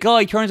find the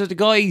guy. Turns out the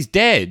guy is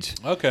dead.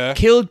 Okay.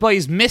 Killed by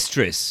his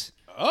mistress.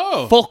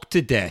 Oh. Fucked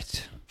to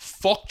death.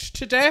 Fucked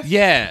to death?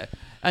 Yeah.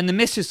 And the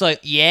mistress like,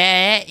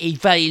 yeah, he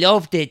very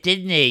loved it,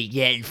 didn't he?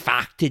 Getting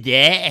fucked to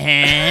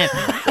death.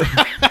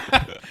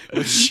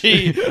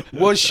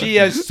 Was she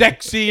as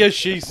sexy as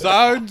she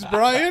sounds,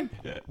 Brian?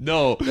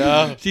 No.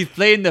 She's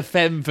playing the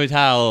femme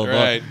fatale.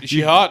 Right. Is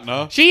she hot,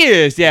 no? She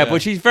is, yeah,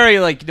 but she's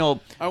very like, what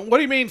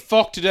do you mean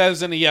fucked to death?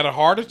 As in he had a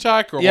heart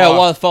attack or what? Yeah,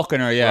 while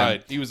fucking her, yeah.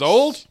 Right. He was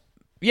old?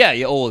 Yeah,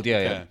 old, yeah.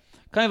 Okay.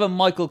 Kind of a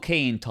Michael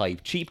Caine type.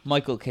 Cheap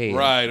Michael Caine.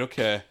 Right,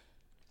 okay.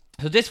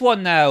 So this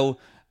one now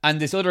and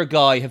this other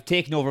guy have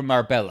taken over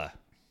Marbella.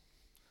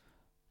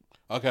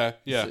 Okay,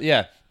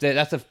 yeah. So,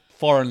 that's a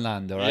foreign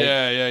land, all right?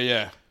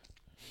 Yeah.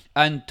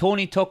 And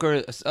Tony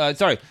Tucker,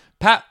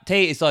 Pat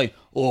Tate is like,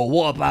 oh,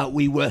 what about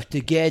we work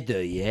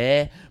together,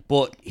 yeah?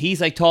 But he's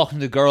like talking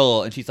to the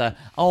girl, and she's like,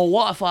 oh,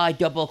 what if I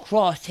double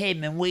cross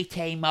him and we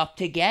team up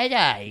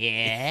together,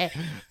 yeah?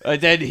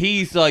 And then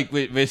he's like,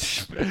 with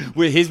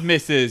his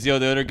missus, the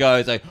other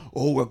guy's like,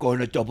 oh, we're going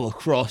to double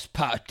cross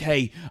Pat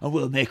Tate and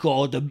we'll make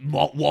all the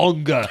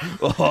wonga.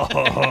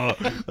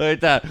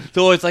 Like that.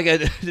 So it's like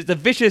it's a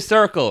vicious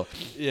circle.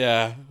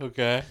 Yeah,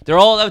 okay. They're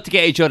all out to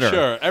get each other.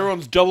 Sure,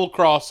 everyone's double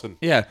crossing.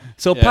 Yeah.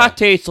 So Pat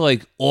Tate's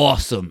like,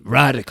 awesome,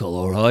 radical,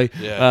 all right?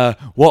 Yeah.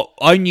 What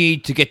I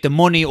need to get the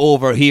money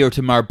over here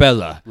to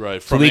Marbella.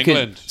 Right, from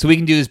England. So we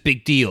can do this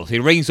big deal. So he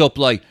rings up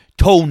like,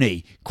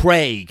 Tony,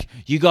 Craig,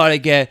 you got to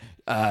get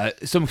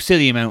some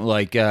silly amount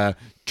like €20.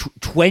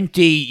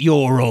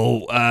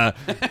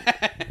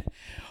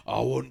 I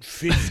want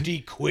 50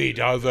 quid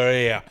over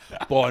here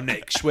by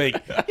next week.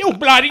 You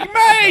bloody mate.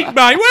 Where am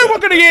I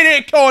going to get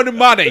that kind of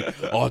money?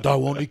 I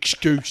don't want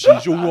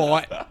excuses, all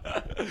right?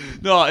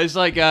 No, it's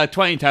like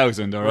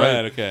 20,000, all right?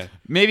 Right, okay.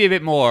 Maybe a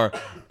bit more.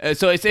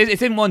 So it's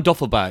in one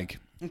duffel bag.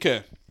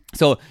 Okay.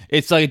 So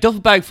it's like a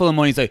duffel bag full of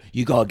money. It's like,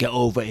 you gotta get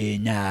over here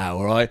now,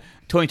 all right?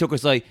 Tony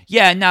Tucker's like,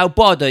 yeah, now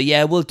bother,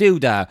 yeah, we'll do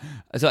that.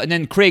 So, and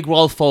then Craig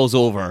Rolfe falls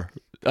over.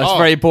 That's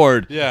very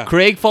important. Yeah.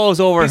 Craig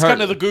falls over. He's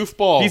kind of the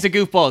goofball. He's a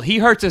goofball. He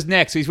hurts his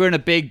neck, so he's wearing a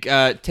big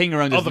thing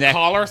around his the neck.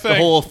 collar thing? The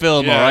whole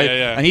film, Yeah, all right?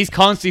 yeah. And he's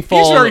constantly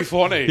falling. He's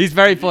very funny. He's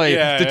very funny.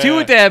 Yeah, the two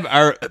of them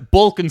are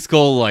bulk and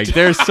skull like.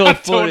 They're so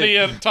funny. Tony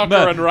and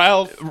Tucker and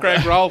Ralph,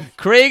 Craig Rolfe.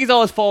 Craig is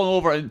always falling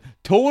over, and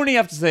Tony, I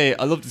have to say,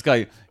 I love this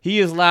guy. He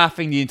is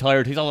laughing the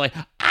entire time. He's all like,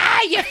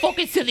 you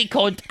fucking silly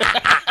cunt.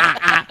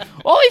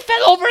 Oh, he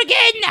fell over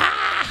again.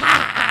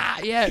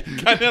 Yeah.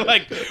 Kind of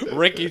like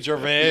Ricky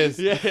Gervais.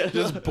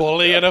 Just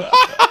bullying him.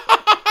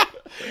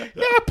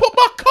 Yeah, put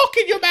my cock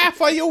in your mouth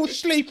while you were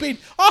sleeping.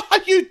 Oh,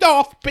 you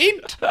daft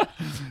bint.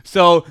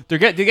 So they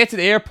get to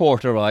the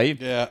airport, all right?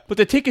 Yeah. But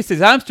the ticket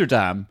says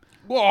Amsterdam.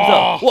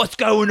 Whoa. So, what's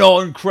going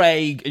on,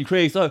 Craig? And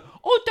Craig's like,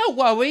 oh, don't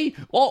worry.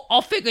 Well,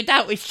 I figured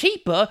out it's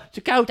cheaper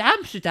to go to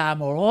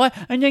Amsterdam, all right,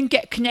 and then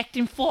get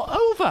connecting flight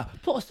over.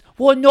 Plus,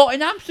 we're not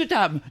in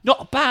Amsterdam.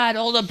 Not bad,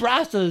 all the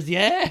brassers,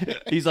 yeah?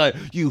 He's like,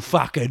 you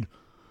fucking...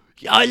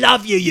 I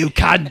love you, you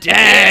cunt.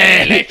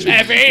 Let's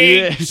have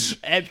it.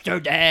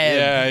 Amsterdam.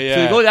 Yeah.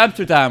 So you go to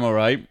Amsterdam, all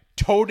right?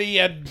 Tony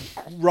and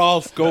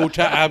Rolf go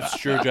to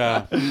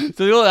Amsterdam.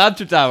 So we go to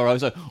Amsterdam, I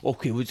was like,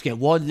 okay, we'll just get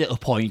one little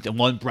point and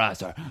one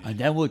browser, and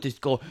then we'll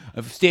just go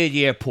and stay at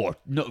the airport.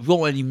 No, don't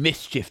want any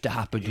mischief to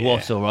happen to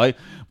us, all right?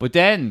 But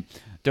then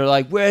they're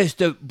like, where's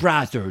the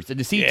brazzers? And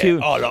the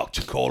C2... I like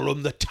to call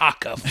them the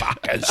tucker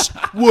fuckers.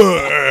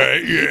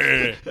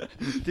 Yeah.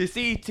 The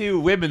C2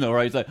 women, all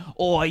right, it's like,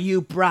 oh, are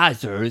you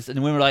brazzers? And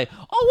the women are like,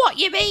 oh, what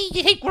you mean?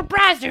 You think we're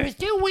brazzers,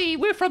 do we?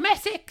 We're from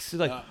Essex.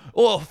 It's like,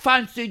 oh,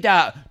 fancy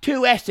that.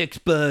 2 Essex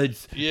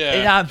birds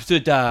in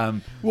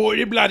Amsterdam. What are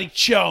the bloody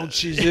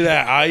chances of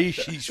that, eh?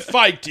 She's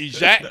fake, is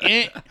that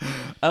it?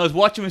 I was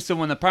watching with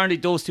someone, apparently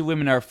those 2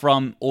 women are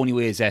from Only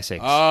Way is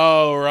Essex.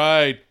 Oh,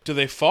 right. Do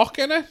they fuck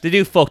in it? They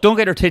do fuck. Don't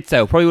get their tits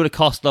out. Probably would have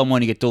cost a lot of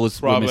money to get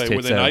those women's tits out.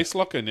 Were they nice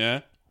looking,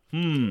 yeah?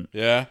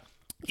 Yeah?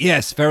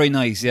 Yes, very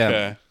nice, yeah.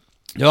 Okay.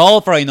 They're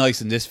all very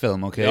nice in this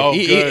film, okay? Oh,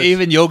 good.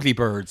 Even the ugly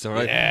birds, all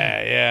right?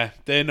 Yeah.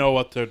 They know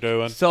what they're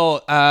doing.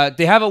 So,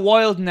 they have a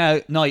wild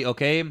night,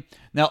 okay?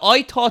 Now,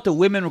 I thought the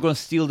women were going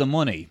to steal the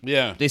money.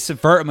 Yeah. They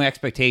subverted my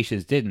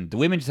expectations, didn't. The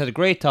women just had a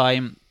great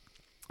time.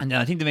 And then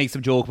I think they make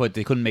some joke about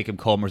they couldn't make him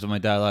come or something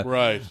like that. Like.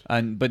 Right.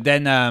 But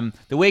then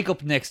they wake up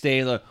the next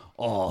day like,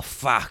 oh,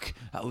 fuck,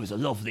 that was a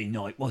lovely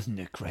night, wasn't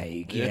it,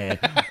 Craig? Yeah.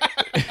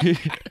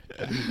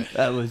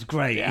 That was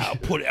great. Yeah, I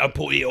put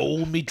it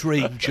all in my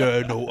dream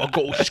journal. I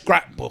got a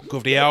scrapbook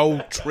of the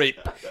whole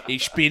trip.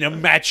 It's been a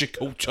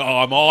magical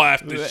time, I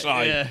have to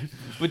say. Yeah.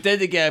 But then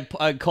they get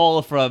a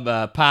call from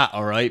Pat,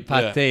 all right?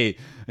 Pat T.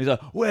 He's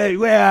like,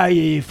 where are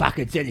you, you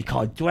fucking silly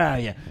cunt? Where are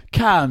you?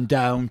 Calm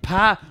down,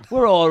 Pat.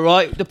 We're all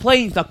right. The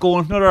plane's not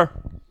going another...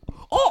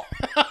 Oh!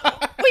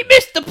 We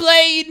missed the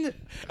plane!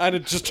 And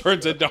it just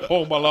turns into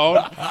Home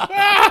Alone.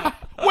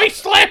 We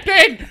slept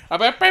in!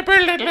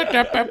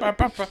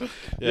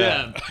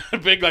 Yeah.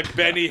 Big like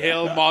Benny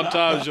Hill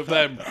montage of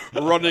them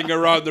running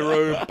around the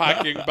room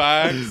packing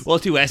bags. All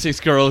two Essex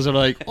girls are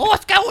like, oh,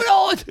 what's going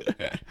on?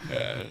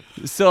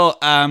 So,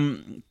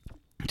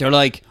 they're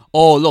like,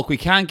 oh, look, we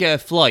can't get a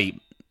flight.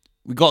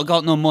 We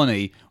got no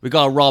money. We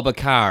got to rob a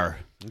car.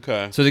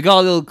 Okay. So they got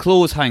a little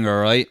clothes hanger,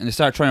 right? And they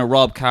start trying to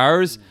rob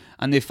cars.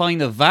 And they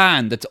find a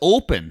van that's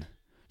open.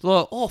 They're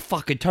like, oh,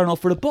 fucking turn up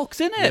for the bucks,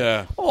 innit?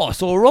 Yeah. Oh,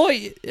 it's all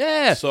right.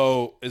 Yeah.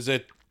 So, is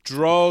it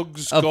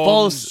drugs,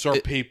 guns, or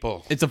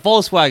people? It's a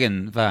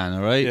Volkswagen van,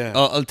 all right? Yeah.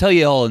 I'll tell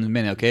you all in a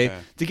minute, okay?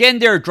 To get in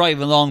there,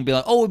 driving along, be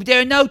like, oh, we'll be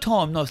there now,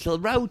 Tom. Nice little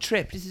road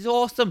trip. This is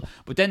awesome.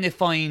 But then they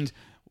find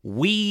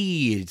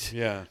weed.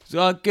 Yeah.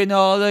 Sucking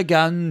all the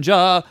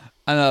ganja.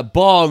 And a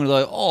bong, they're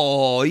like,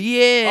 oh,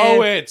 yeah. Oh,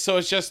 wait, so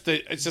it's just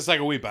like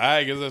a wee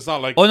bag, is it? It's not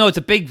like... Oh, no, it's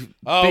a big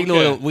okay.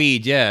 load of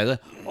weed, yeah.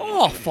 Like,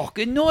 oh,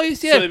 fucking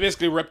nice, yeah. So they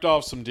basically ripped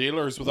off some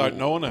dealers without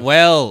knowing it.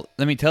 Well,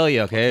 let me tell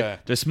you, okay?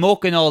 They're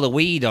smoking all the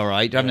weed, all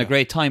right? They're having a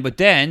great time. But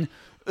then,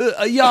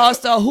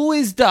 yes, who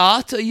is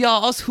that?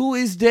 Yes, who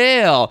is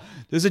there?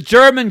 There's a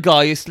German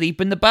guy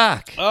asleep in the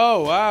back.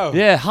 Oh, wow.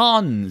 Yeah,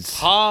 Hans.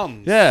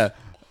 Hans. Yeah.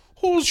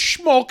 Who's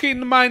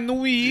smoking my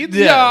weed?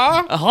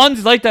 Yeah. Hans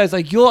is like that. It's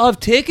like, I've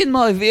taken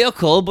my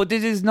vehicle, but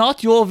this is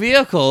not your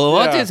vehicle.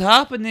 What is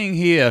happening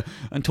here?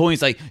 And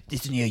Tony's like,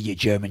 listen here, you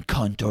German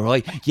cunt, all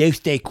right? You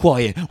stay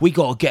quiet. We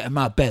got to get him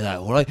out bed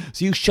out, all right?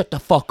 So you shut the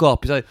fuck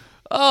up. He's like,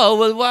 oh,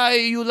 well, why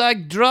you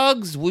like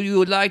drugs? Would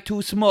you like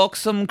to smoke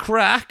some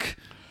crack?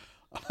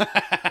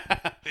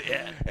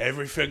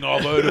 Everything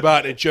I've heard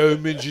about the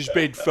Germans has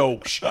been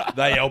false.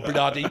 They are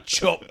bloody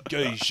chop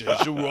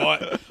geezers,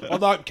 alright? I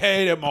don't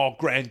care that my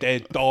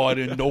granddad died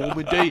in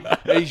Normandy.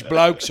 These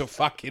blokes are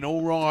fucking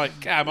alright.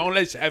 Come on,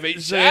 let's have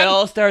it. So they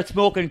all start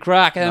smoking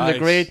crack and having a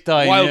great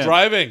time. While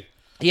driving.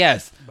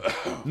 Yes.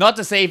 Not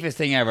the safest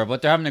thing ever,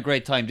 but they're having a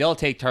great time. They all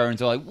take turns.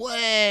 They're like,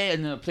 way,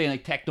 and they're playing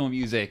like techno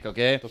music,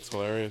 okay? That's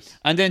hilarious.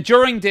 And then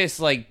during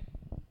this, like,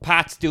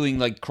 Pat's doing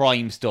like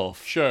crime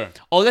stuff. Sure.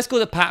 Oh, let's go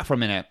to Pat for a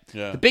minute.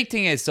 Yeah. The big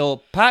thing is,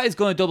 so Pat is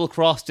going to double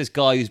cross this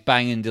guy who's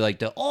banging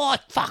I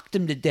fucked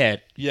him to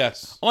death.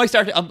 Yes. Oh,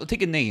 I'm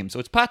taking names.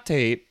 So it's Pat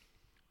Tate,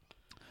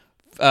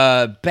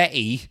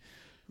 Betty,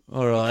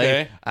 all right,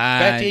 okay.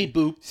 and Betty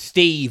Boop,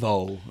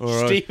 Steve-O,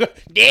 Steve,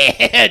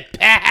 dead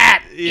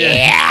Pat,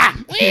 yeah.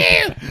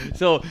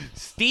 So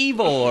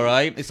Steve-O, all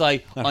right, it's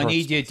like, I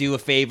need you to do a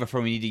favor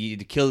for me. I need you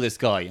to kill this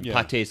guy. And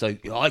Pat Tate's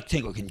like, I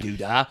think I can do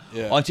that.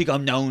 Yeah. I think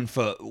I'm known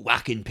for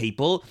whacking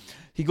people.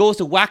 He goes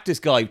to whack this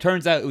guy.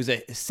 Turns out it was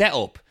a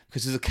setup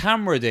because there's a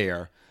camera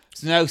there.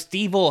 So now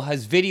Steve-O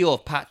has video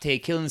of Pat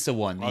Tate killing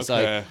someone. He's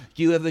like,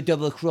 you ever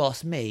double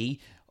cross me?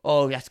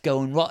 Oh, that's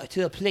going right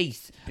to the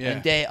police. Yeah.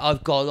 And there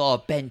I've got a lot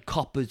of bent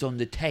coppers on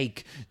the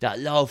take that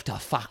love to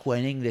fuck with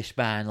an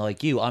Englishman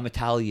like you. I'm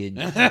Italian.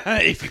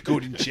 If you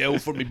couldn't chill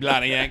for me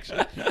bloody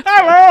accent.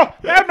 Hello,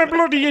 I'm a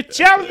bloody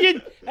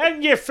Italian,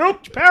 and you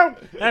fucked, pal.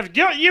 I've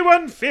got you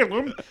on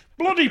film.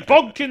 Bloody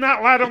bonking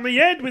that lad on the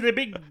head with a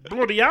big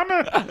bloody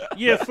hammer.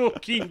 You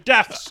fucking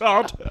daft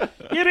sod.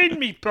 You're in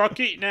me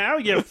pocket now,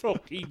 you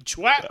fucking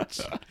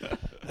twat.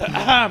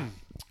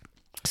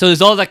 So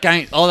there's all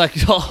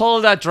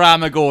that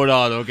drama going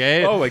on,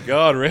 okay? Oh my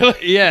god, really?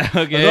 Yeah,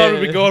 okay. I thought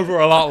we'd be going for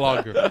a lot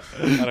longer.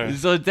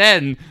 So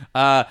then,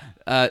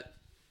 the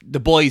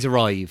boys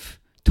arrive.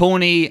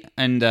 Tony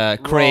and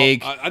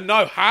Craig. And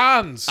now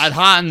Hans. And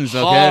Hans,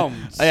 okay?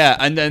 Hans. Yeah,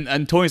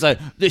 and Tony's like,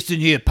 listen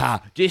here,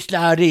 Pat, this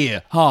lad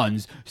here,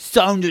 Hans,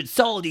 sounded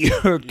salty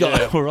hurt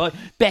guy, alright?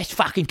 Best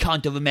fucking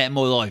cunt I've ever met in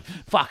my life.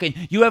 Fucking,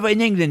 you ever in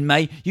England,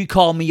 mate, you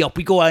call me up,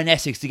 we go out in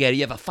Essex together,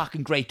 you have a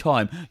fucking great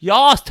time.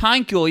 Yes,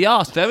 thank you,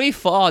 yes, very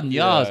fun,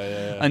 yes.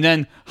 Yeah. And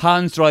then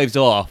Hans drives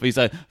off, he's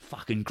like,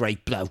 fucking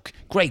great bloke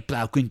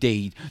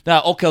indeed.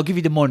 Now, okay, I'll give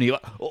you the money.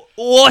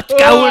 What's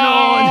going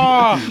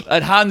on?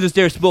 And Hans is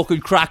there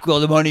smoking crack with all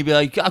the money, be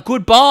like,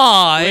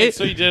 goodbye. Wait,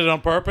 so he did it on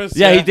purpose?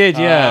 Yeah, he did,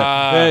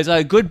 yeah. It's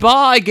like,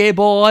 goodbye, gay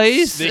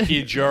boys.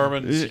 Sneaky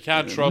Germans, you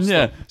can't trust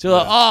them. So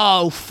like,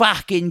 oh,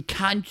 fucking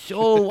cunt.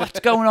 Oh, what's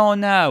going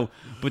on now?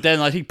 But then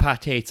I think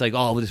Pat Tate's like,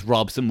 oh, we'll just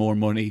rob some more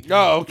money.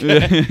 Oh,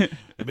 okay.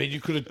 I mean, you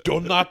could have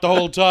done that the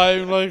whole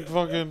time, like,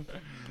 fucking...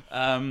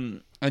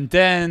 And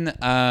then,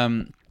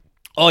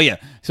 oh yeah,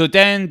 so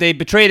then they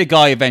betray the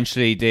guy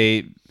eventually.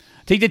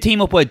 I think they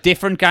team up with a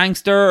different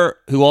gangster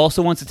who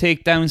also wants to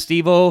take down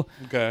Steve-O.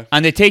 Okay.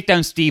 And they take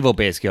down Steve-O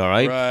basically,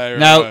 alright? Right.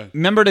 Now,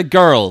 remember the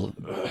girl,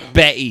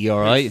 Betty,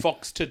 alright?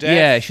 Fucks to death.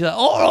 Yeah, she's like,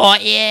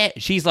 alright, yeah.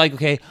 She's like,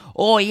 okay,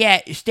 oh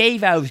yeah,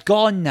 Steve-O's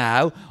gone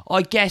now.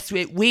 I guess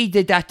we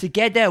did that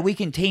together. We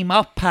can team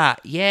up,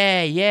 Pat.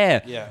 Yeah.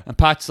 Yeah. And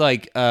Pat's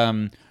like,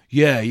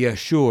 yeah,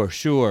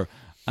 sure.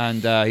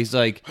 And he's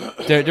like,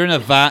 they're in a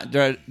van.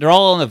 They're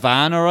all in a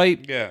van, all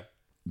right. Yeah.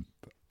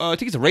 I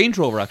think it's a Range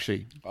Rover,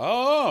 actually.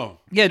 Oh.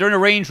 Yeah, they're in a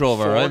Range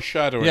Rover, right?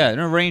 Foreshadowing. Yeah, they're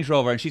in a Range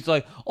Rover, and she's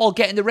like, "Oh,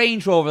 get in the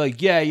Range Rover."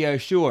 Like, yeah,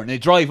 sure. And they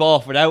drive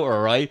off without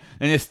her, right?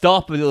 And they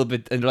stop a little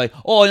bit, and they're like,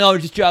 "Oh no,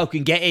 just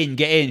joking. Get in."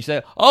 She's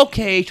like,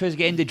 "Okay." Tries to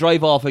get in. They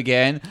drive off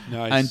again.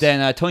 Nice. And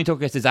then Tony Tucker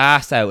gets his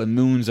ass out and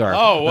moons her.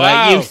 Oh, They're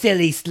wow. like, "You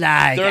silly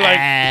slag."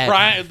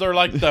 They're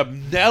like the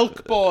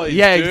Nelk boys.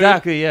 Yeah, dude.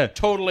 exactly. Yeah.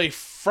 Totally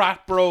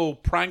frat bro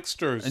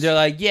pranksters. And they're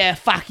like, "Yeah,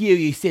 fuck you,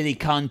 you silly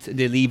cunt." And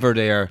they leave her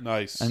there.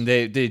 Nice. And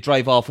they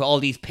drive off with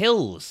all these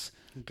pills.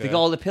 Okay. They got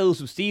all the pills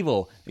from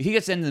Steve-O. If he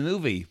gets to the end of the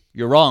movie,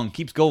 you're wrong.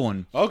 Keeps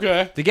going.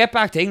 Okay. They get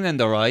back to England,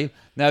 all right.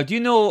 Now, do you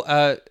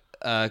know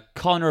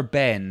Conor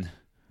Benn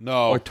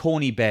No. or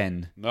Tony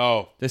Benn?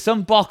 No. There's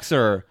some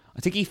boxer. I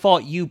think he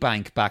fought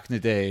Eubank back in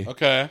the day.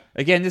 Okay.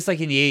 Again, this is like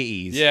in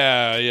the 80s.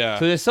 Yeah.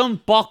 So there's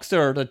some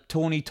boxer that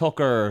Tony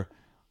Tucker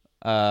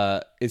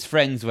is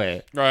friends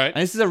with. Right.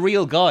 And this is a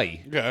real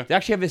guy. Okay. They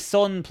actually have his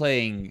son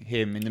playing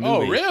him in the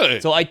movie. Oh,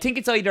 really? So I think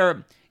it's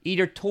either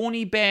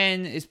Tony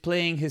Benn is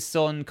playing his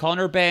son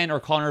Conor Benn, or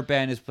Conor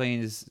Benn is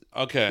playing his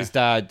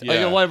dad. Yeah.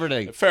 Either whatever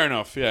they. Fair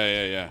enough.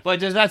 Yeah. But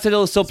that's a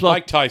little subplot.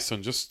 Mike Tyson.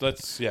 It's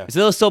It's a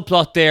little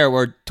subplot there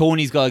where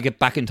Tony's got to get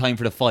back in time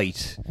for the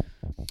fight.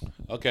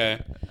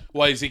 Okay.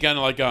 Why is he kind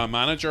of like a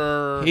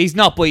manager? He's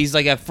not, but he's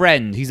like a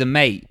friend. He's a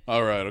mate.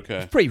 All right.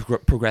 Okay. Pretty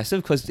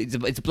progressive because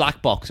it's a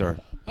black boxer.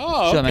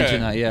 Oh, Should okay. I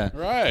mention that? Yeah.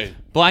 Right.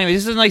 But anyway,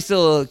 this is a nice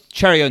little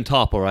cherry on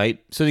top, all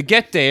right? So they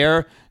get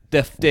there,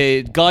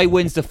 the guy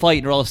wins the fight,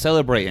 and they're all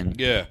celebrating.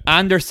 Yeah.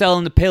 And they're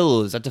selling the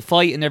pills at the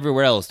fight and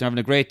everywhere else. They're having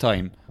a great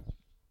time.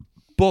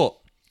 But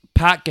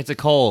Pat gets a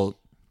call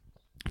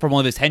from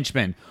one of his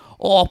henchmen.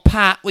 "Oh,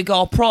 Pat, we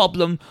got a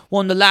problem.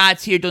 One of the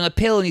lads here done a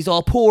pill and he's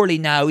all poorly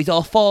now. He's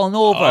all falling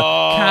over.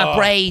 Can't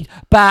breathe.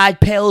 Bad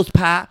pills,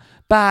 Pat.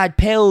 Bad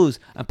pills."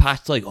 And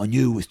Pat's like, "I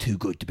knew it was too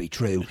good to be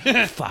true."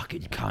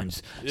 Fucking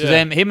cunts. So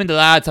then him and the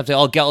lads have to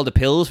all get all the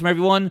pills from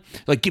everyone.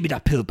 Like, "Give me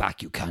that pill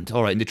back, you cunt."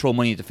 All right. And they throw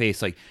money at the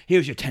face like,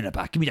 "Here's your tenner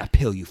back. Give me that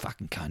pill, you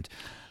fucking cunt."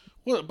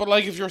 Well, but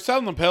like if you're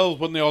selling them pills,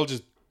 wouldn't they all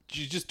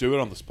you just do it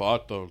on the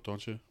spot though,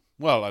 don't you?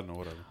 Well, I don't know,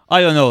 whatever. I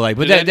don't know, like,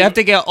 but they have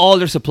to get all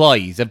their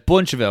supplies, a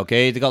bunch of it,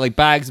 okay? They got like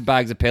bags and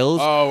bags of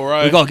pills. Oh,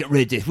 right. We gotta get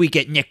rid of this. We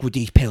get nicked with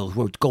these pills,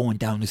 we're going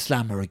down the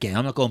slammer again.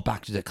 I'm not going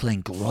back to the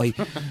clink, right?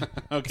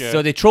 Okay.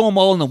 So they throw them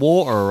all in the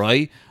water,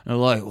 right? And they're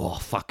like, "Oh,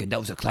 fucking, that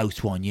was a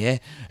close one, yeah?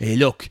 Hey,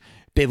 look,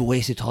 bit of a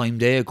waste of time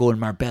there, going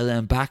Marbella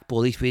and back, but at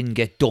least we didn't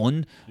get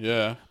done."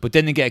 Yeah. But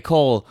then they get a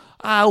call.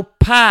 "Oh,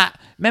 Pat,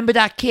 remember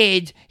that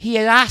kid? He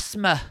had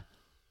asthma.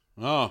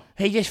 Oh.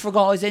 He just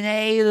forgot his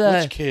inhaler."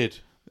 Which kid?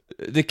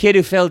 The kid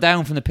who fell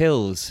down from the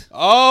pills.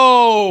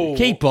 Oh.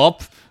 Keep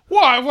up.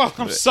 Why? Well,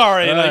 I'm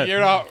sorry. Like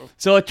you're not.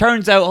 So it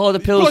turns out all the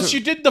pills. Plus,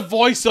 you did the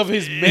voice of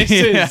his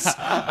missus.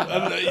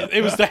 And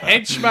it was the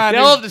henchman. They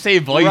all have the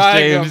same voice,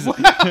 James.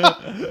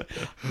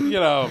 You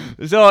know.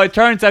 So it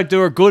turns out they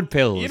were good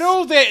pills. You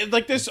know,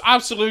 like this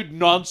absolute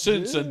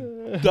nonsense,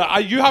 and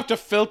you have to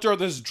filter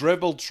this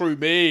dribble through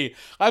me.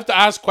 I have to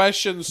ask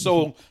questions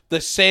so the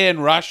sane,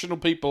 rational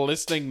people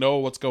listening know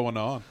what's going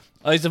on.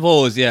 I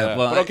suppose, yeah.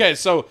 But okay,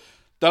 so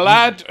the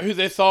lad who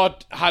they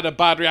thought had a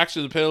bad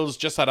reaction to the pills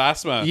just had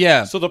asthma.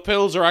 Yeah. So the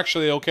pills are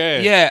actually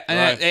okay. Yeah, and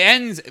Right. it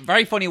ends a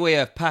very funny way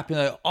of Pat being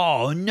like,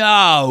 "Oh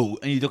no!"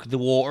 And you look at the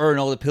water, and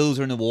all the pills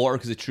are in the water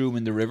because it threw them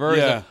in the river.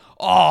 Yeah. Like,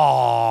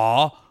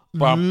 "Aww."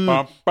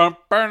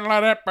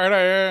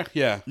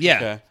 Yeah. Yeah.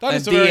 Okay. That At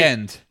is a the very,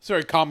 end. It's a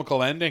very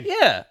comical ending.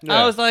 Yeah.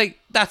 Yeah. I was like,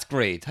 that's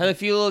great. Had a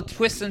few little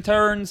twists and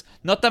turns.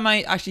 Not that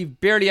many, actually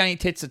barely any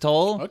tits at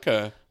all.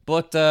 Okay.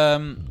 But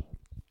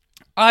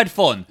I had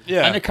fun.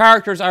 Yeah. And the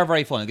characters are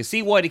very fun. I can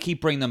see why they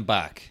keep bringing them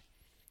back.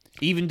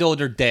 Even though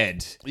they're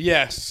dead,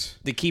 Yes.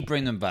 they keep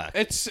bringing them back.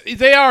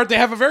 They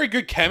have a very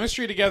good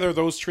chemistry together,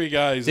 those three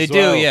guys. They as do,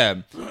 well. yeah.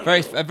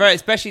 Very,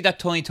 especially that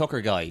Tony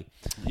Tucker guy.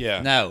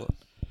 Yeah. Now,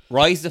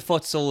 Rise of the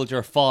Foot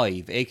Soldier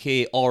 5,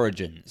 aka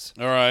Origins.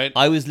 All right.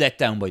 I was let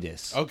down by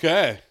this.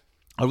 Okay.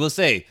 I will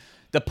say,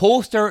 the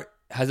poster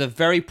has a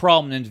very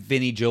prominent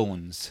Vinnie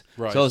Jones.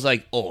 Right. So I was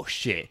like, oh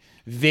shit,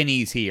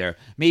 Vinny's here.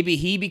 Maybe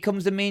he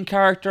becomes the main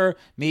character.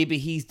 Maybe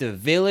he's the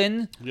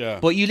villain. Yeah.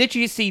 But you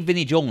literally see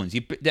Vinnie Jones.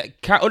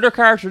 Other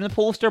character in the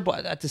poster,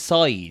 but at the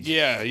side.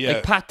 Yeah, yeah.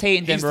 Like Pat Tate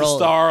and them He's are the all,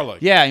 star,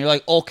 like. Yeah, and you're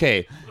like,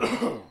 okay.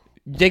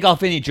 They got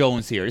Vinnie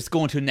Jones here. It's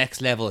going to the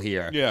next level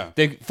here. Yeah.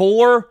 The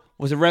 4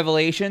 was a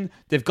revelation.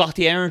 They've got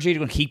the energy. They're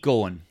going to keep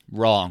going.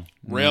 Wrong.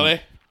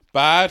 Really?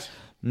 Bad?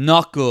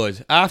 Not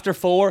good. After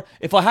 4,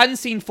 if I hadn't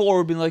seen 4,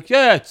 I'd been like,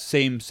 yeah, it's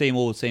same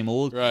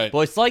old. Right. But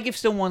it's like if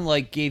someone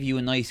like gave you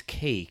a nice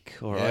cake,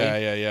 all right?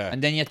 Yeah.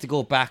 And then you have to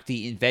go back to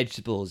eating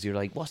vegetables. You're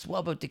like, what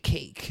about the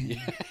cake?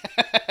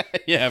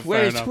 Yeah,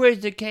 fair enough. Where's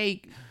the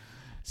cake?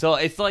 So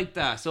it's like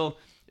that. So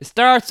it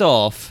starts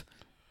off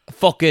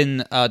fucking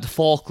the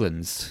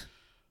Falklands.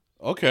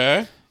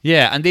 Okay.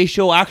 Yeah, and they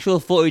show actual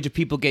footage of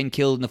people getting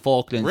killed in the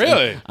Falklands.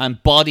 Really?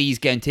 And bodies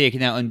getting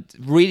taken out, and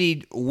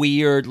really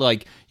weird,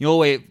 like, you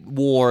know,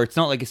 war, it's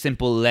not like a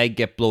simple leg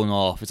get blown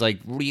off. It's like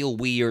real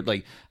weird,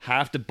 like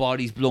half the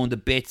body's blown to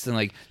bits, and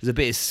like there's a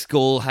bit of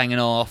skull hanging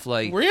off,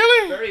 like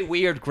Really? very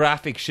weird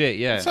graphic shit,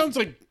 yeah. Sounds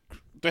like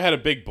They had a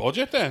big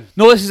budget then.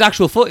 No, this is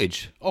actual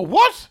footage. Oh,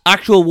 what?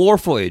 Actual war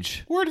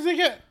footage. Where did they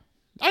get?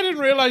 I didn't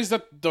realize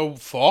that the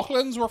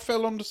Falklands were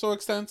filmed so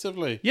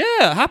extensively.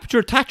 Yeah,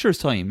 Thatcher's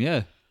time,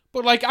 yeah.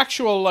 But like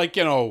actual, like,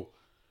 you know,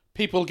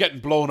 people getting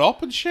blown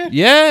up and shit.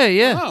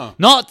 Yeah. Oh.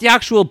 Not the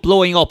actual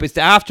blowing up, it's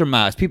the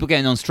aftermath. People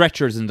getting on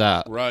stretchers and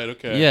that. Right.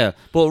 Okay. Yeah,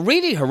 but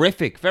really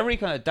horrific, very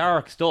kind of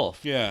dark stuff.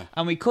 Yeah.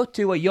 And we cut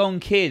to a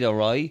young kid, all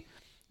right,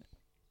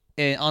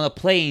 on a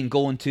plane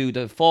going to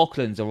the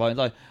Falklands, all right,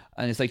 like,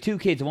 and it's like two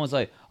kids, and one's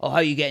like, "Oh, how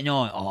you getting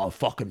on? Oh,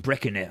 fucking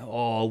bricking it.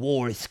 Oh,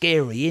 war is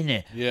scary, isn't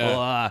it?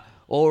 Yeah.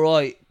 All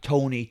right,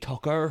 Tony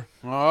Tucker."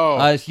 Oh.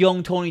 It's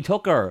young Tony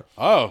Tucker.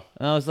 Oh.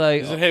 And I was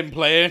like, Is it him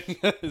playing?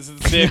 Is it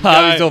the same That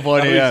guy? was so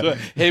funny, yeah.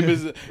 Him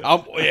is.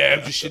 I'm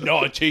just a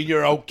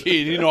 19-year-old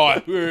kid, you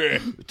know.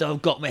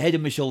 "Don't got my head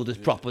on my shoulders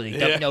properly.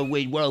 Yeah. Don't know the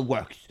way the world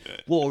works.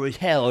 War is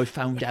hell, I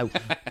found out."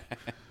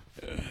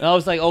 And I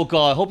was like, oh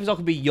god, I hope he's not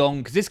going to be young,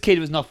 because this kid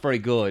was not very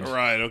good.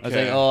 Right, okay. I was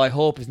like, oh, I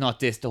hope it's not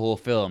this the whole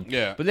film.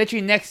 Yeah. But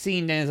literally next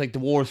scene then is like the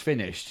war's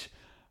finished.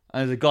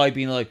 And there's a guy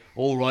being like,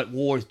 all right,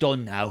 war's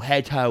done now,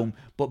 head home.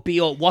 But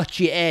watch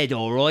your head,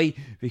 all right?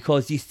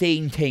 Because you've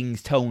seen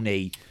things,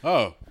 Tony.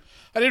 Oh.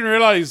 I didn't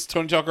realize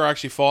Tony Tucker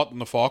actually fought in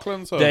the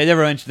Falklands. So. They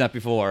never mentioned that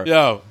before.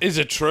 Yo, is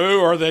it true,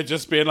 or are they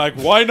just being like,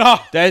 why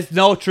not? There's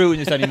no truth in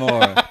this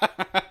anymore.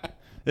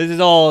 This is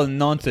all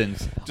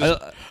nonsense.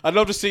 I'd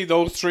love to see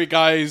those three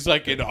guys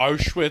like in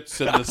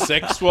Auschwitz in the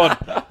sixth one.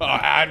 Oh,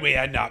 and we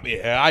end up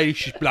here.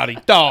 Irish bloody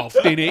daft,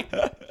 didn't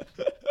it?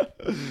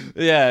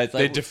 Yeah, it's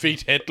They like,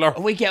 defeat Hitler.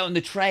 we get on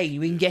the train,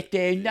 we can get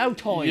there in no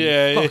time.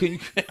 Yeah. Fucking...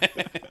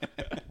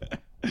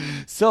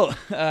 So,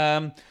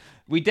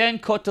 we then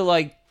cut to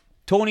like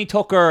Tony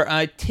Tucker.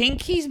 I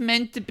think he's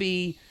meant to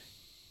be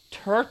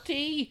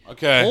 30.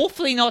 Okay.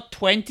 Hopefully not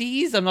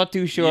 20s. I'm not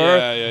too sure.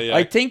 Yeah.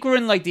 I think we're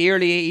in like the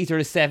early 80s or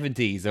the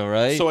 70s, all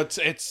right? So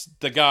it's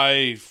the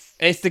guy,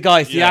 it's the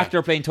guy, it's the Yeah.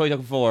 actor playing Tony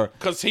Tucker 4.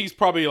 because he's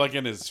probably like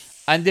in his.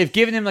 And they've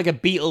given him like a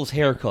Beatles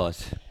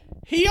haircut.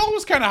 He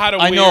always kind of had a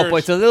I weird. know, but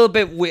it's a little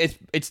bit.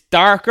 It's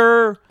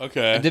darker.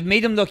 Okay. They've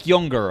made him look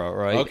younger, all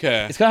right?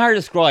 Okay. It's kind of hard to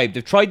describe.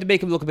 They've tried to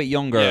make him look a bit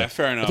younger. Yeah,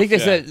 fair enough, I think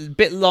there's yeah. a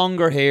bit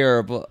longer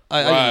hair, but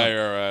I don't know.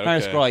 Right, Can't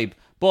okay. describe.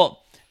 But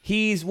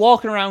he's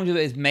walking around with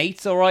his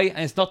mates, all right?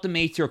 And it's not the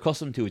mates you're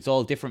accustomed to. It's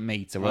all different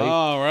mates, all right?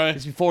 Oh, right.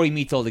 It's before he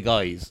meets all the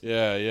guys.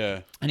 Yeah.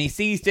 And he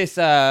sees this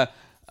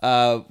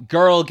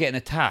girl getting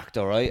attacked,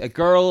 all right? A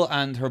girl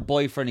and her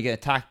boyfriend are getting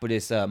attacked by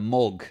this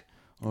mug,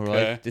 all right?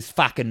 Okay. This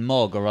fucking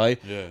mug, all right?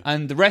 Yeah.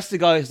 And the rest of the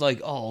guys like,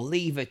 oh,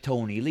 leave it,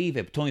 Tony, leave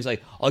it. But Tony's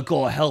like, I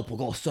gotta help, I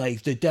gotta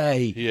save the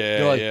day. Yeah,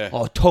 They're like, yeah.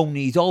 oh,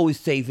 Tony's always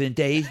saving the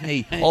day, isn't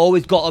he?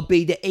 Always gotta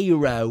be the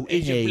hero,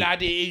 isn't he?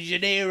 He's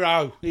an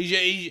hero.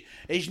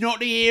 He's not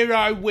the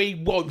hero we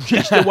want.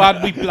 He's the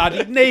one we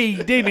bloody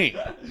need, isn't he?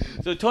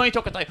 So Tony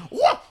Tucker's like,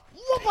 what?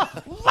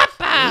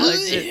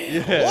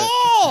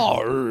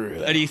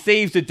 And he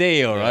saves the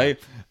day, all right?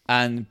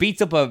 And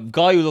beats up a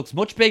guy who looks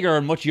much bigger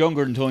and much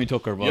younger than Tony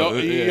Tucker. But,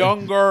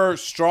 Younger,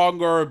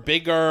 stronger,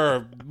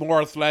 bigger, more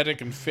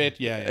athletic and fit.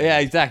 Yeah,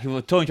 exactly.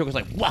 Well, Tony Tucker's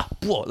like,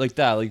 what, like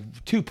that.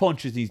 Like, 2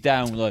 punches, he's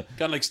down. Like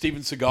Kind of like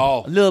Steven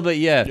Seagal. a little bit,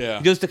 yeah. Yeah.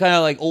 He does the kind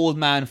of like old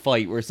man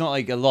fight where it's not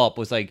like a lot,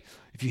 but it's like,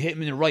 if you hit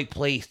them in the right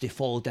place, they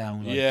fall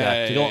down like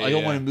that. So I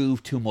don't want to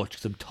move too much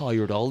because I'm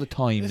tired all the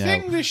time The now.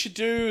 thing they should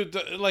do,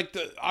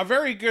 a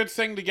very good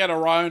thing to get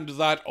around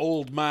that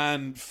old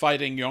man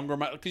fighting younger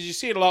man, because you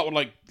see it a lot with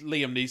like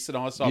Liam Neeson and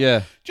all that stuff.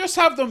 Yeah. Just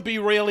have them be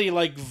really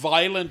like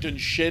violent and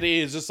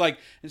shitty. It's just like,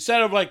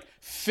 instead of like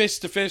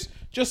fist to fist,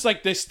 just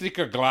like they stick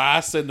a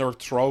glass in their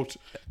throat,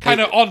 kind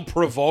of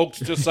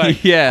unprovoked, just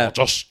like, Yeah.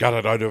 "I'll just get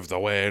it out of the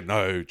way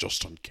now,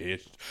 just in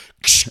case."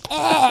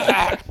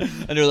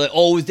 And they're like,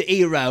 always the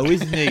hero,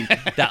 isn't he?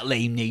 That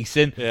Liam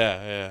Neeson.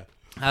 Yeah.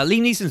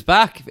 Liam Neeson's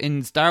back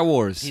in Star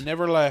Wars. He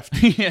never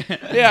left.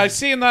 Yeah, I've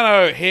seen that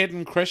out.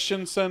 Hayden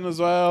Christensen as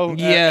well.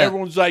 Yeah.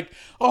 Everyone's like,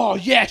 oh,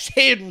 yes,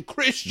 Hayden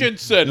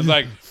Christensen. It's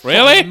like,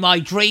 really? My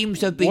dreams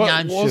have been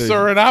answered. Was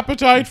there an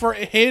appetite for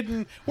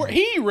Hayden? Where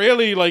he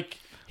really, like,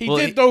 he Well,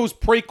 did those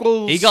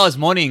prequels. He got his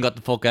money and got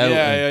the fuck out.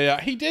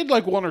 Yeah. He did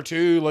like 1 or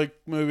 2 like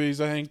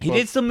movies, I think. He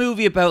did some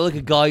movie about like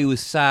a guy who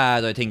was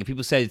sad, I think, and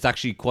people said it's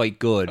actually quite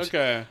good.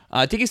 Okay.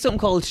 I think it's something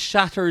called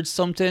Shattered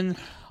something.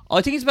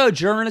 I think it's about a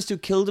journalist who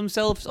killed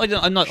himself.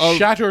 I'm not.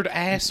 Shattered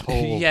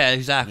asshole. Yeah,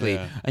 exactly.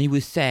 Yeah. And he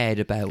was sad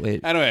about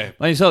it. Anyway,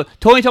 Right, so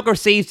Tony Tucker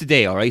saves the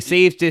day, all right?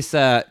 Saves this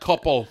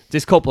couple.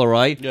 couple, all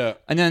right? Yeah.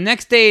 And then the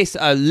next day,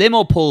 a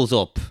limo pulls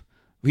up.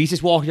 He's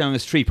just walking down the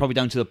street, probably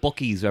down to the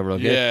Buc-ee's, whatever.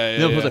 Okay?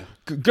 Yeah, Limo pulls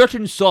up, get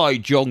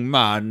inside, young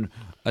man.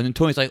 And then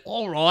Tony's like,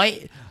 all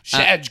right.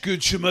 Sounds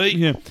good to me.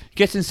 Yeah.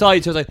 Gets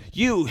inside, so he's like,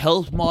 you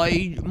helped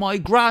my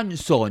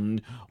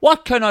grandson.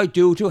 what can I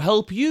do to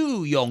help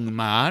you, young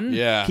man?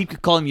 Yeah.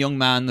 Keep calling him young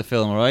man in the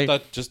film, all right?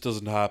 That just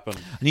doesn't happen.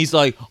 And he's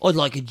like, I'd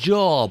like a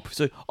job.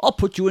 So I'll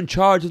put you in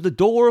charge of the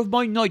door of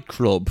my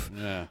nightclub.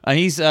 Yeah. And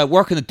he's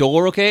working the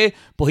door, okay?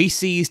 But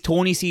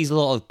Tony sees a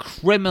lot of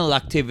criminal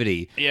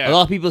activity. Yeah. A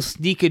lot of people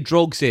sneaking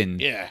drugs in.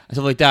 Yeah. And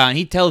stuff like that. And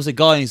he tells the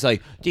guy, and he's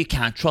like, you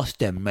can't trust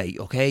them, mate,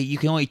 okay? You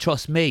can only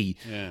trust me.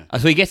 Yeah.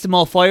 And so he gets them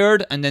all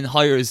fired and then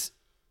hires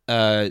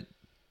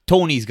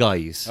Tony's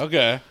guys.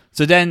 Okay.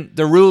 So then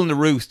they're ruling the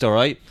roost, all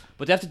right?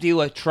 But they have to deal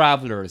with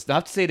travelers. Now, I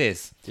have to say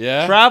this.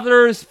 Yeah.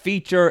 Travelers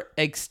feature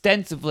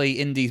extensively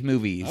in these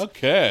movies.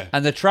 Okay.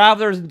 And the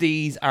travelers in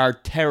these are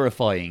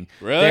terrifying.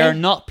 Really? They are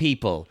not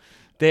people.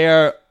 They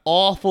are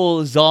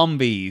awful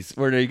zombies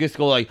where they just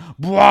go like,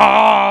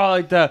 "Bwah!"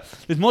 like that.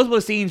 There's multiple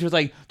scenes where it's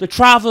like, the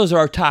travelers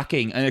are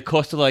attacking, and it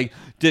cuts to like,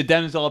 them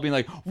just all being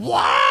like,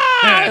 "Wah!"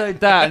 like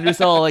that. And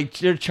just all like,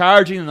 they're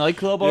charging the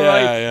nightclub,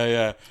 alright?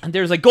 Yeah. And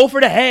there's like, go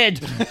for the head.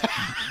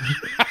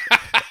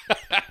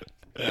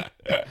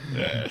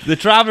 The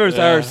travelers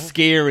are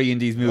scary in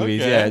these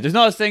movies. Okay. Yeah, there's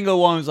not a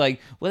single one who's like,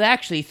 well,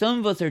 actually, some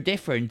of us are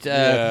different.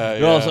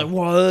 They're all like,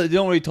 well, they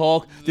don't really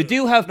talk. They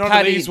do have None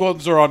Paddy. of these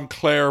ones are on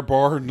Claire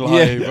Bourne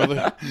live. Are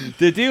they?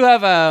 They do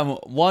have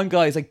one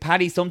guy. He's like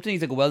Paddy something.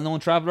 He's like a well-known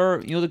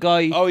traveler. You know the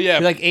guy? Oh, yeah.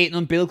 He like ate an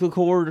umbilical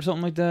cord or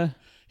something like that.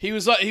 He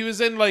was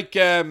in like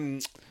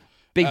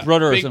Big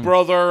Brother. or Big something.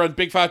 Brother and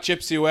Big Fat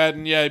Gypsy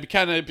Wedding. Yeah, he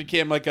kind of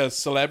became like a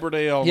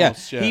celebrity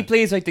almost. Yeah. He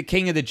plays like the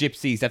king of the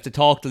gypsies. They have to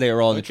talk to later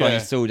on to try Okay.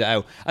 and sort it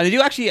out. And they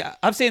do actually,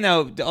 I'm saying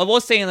now, I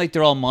was saying like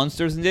they're all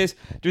monsters in this.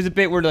 There's a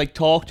bit where they like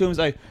talk to him. It's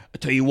like, I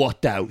tell you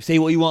what now, say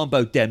what you want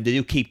about them. They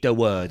do keep their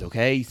word,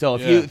 okay? So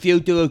if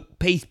you do a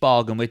peace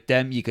bargain with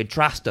them, you can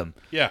trust them.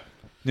 Yeah.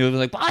 And they were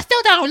like, but I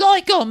still don't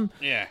like them.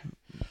 Yeah.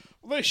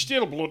 Well, they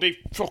still bloody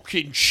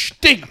fucking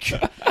stink.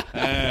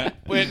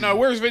 Wait, now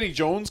where's Vinnie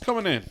Jones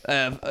coming in?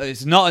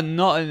 It's not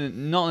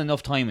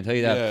enough time, I tell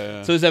you that.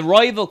 Yeah. So it's a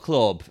rival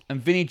club,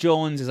 and Vinnie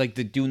Jones is like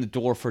doing the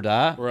door for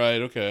that.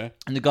 Right, okay.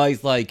 And the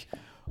guy's like,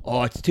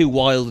 oh, it's too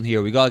wild in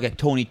here. We gotta get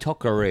Tony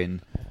Tucker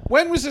in.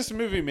 When was this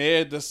movie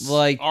made? This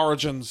Like-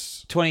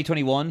 Origins.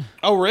 2021.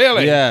 Oh,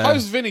 really? Yeah.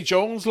 How's Vinnie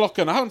Jones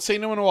looking? I haven't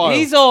seen him in a while.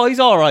 He's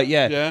all right,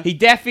 yeah. Yeah. He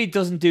definitely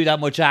doesn't do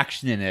that much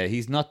action in it.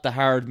 He's not the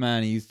hard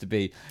man he used to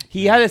be.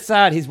 He had it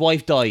sad. His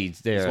wife died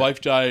there. His wife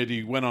died.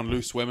 He went on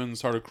Loose Women,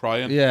 started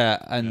crying. Yeah,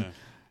 and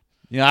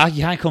you know,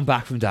 you can't come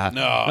back from that.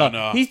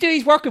 No.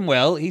 He's working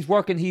well. He's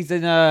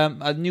in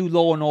a new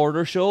Law and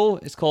Order show.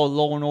 It's called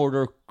Law and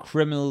Order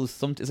Criminals.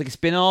 Something. It's like a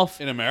spin-off.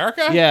 In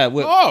America? Yeah,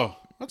 oh,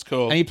 that's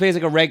cool. And he plays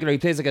like a regular. He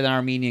plays like an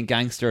Armenian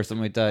gangster or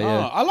something like that. Oh,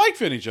 Yeah, I like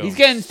Vinnie Jones. he's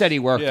getting steady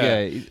work. Yeah.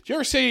 Yeah. Did you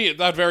ever see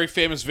that very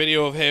famous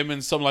video of him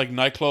in some like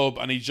nightclub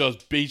and he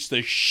just beats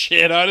the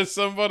shit out of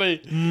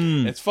somebody?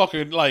 It's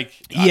fucking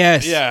like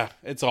Yes. yeah,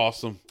 it's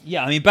awesome.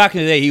 Yeah, I mean, back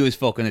in the day, he was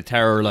fucking a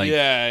terror. Like,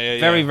 Yeah.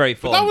 very, very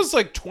But fun. that was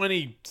like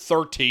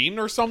 2013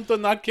 or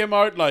something that came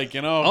out. Like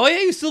Oh yeah,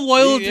 he's still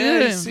wild.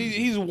 yeah,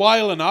 he's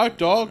wilding out,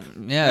 dog.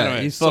 Yeah,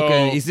 Anyway, he's fucking.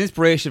 so He's an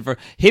inspiration for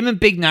him and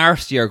Big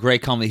Nasty are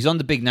great comedy. He's on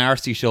the Big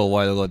Nasty show a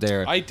while ago.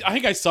 There, I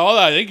think I saw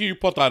that. I think you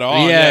put that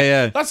on.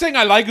 Yeah. That's the thing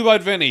I like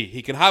about Vinny.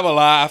 He can have a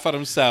laugh at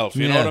himself.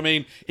 You know Yeah. what I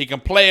mean? He can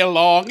play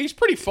along. He's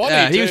pretty funny.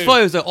 yeah, he was too. funny.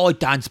 He was like, "Oh, I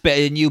dance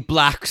better than you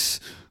blacks."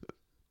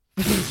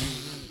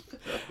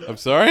 I'm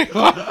sorry.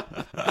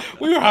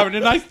 We were having a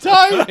nice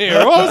time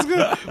here.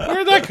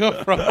 Where'd that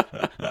come from?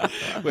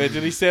 Wait,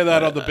 did he say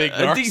that on the Big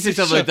I think he said Narcy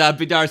something like that.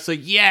 Big Nasty's like,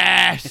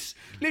 "Yes."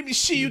 Let me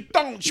see you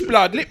dance,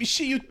 blood. Let me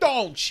see you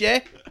dance, yeah?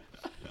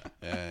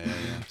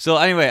 So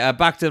anyway,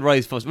 back to the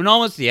Rise First. We're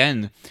almost at the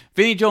end.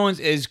 Vinnie Jones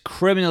is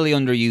criminally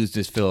underused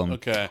this film.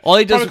 Okay. All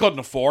he does. Probably couldn't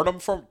afford him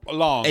for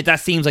long. That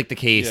seems like the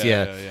case.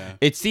 Yeah, Yeah. yeah.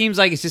 It seems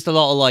like it's just a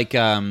lot of like,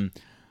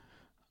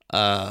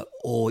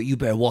 oh, you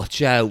better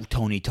watch out,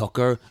 Tony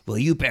Tucker. Well,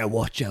 you better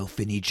watch out,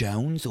 Vinnie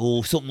Jones.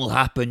 Oh, something will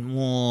happen.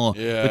 Oh.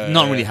 Yeah, But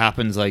nothing really yeah.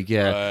 happens. Like,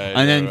 yeah. Right,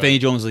 and then right. Vinnie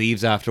Jones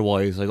leaves after a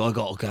while. He's like, I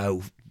gotta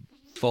go.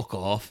 Fuck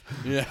off.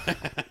 Yeah.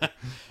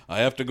 I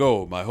have to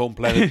go. My home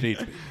planet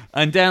needs me.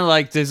 And then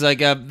like there's like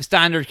a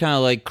standard kind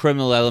of like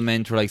criminal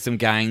element where like some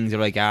gangs are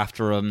like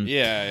after him.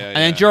 Yeah. And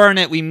then during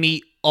it, we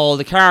meet all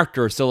the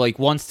characters. So, like,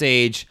 one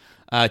stage,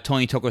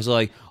 Tony Tucker's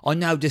like, oh,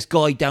 now this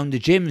guy down the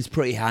gym's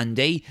pretty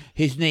handy.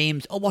 His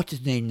name's, what's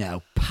his name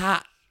now?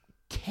 Pat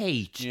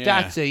Tate. Yeah.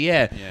 That's it,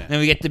 yeah. And then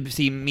we get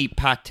to meet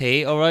Pat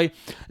Tate, all right?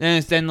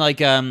 Then, like,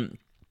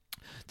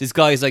 this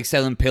guy's, like,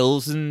 selling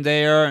pills in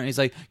there. And he's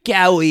like, get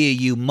out of here,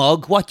 you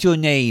mug. What's your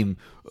name?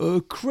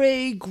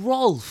 Craig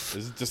Rolfe.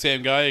 Is it the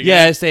same guy again?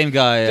 Yeah, same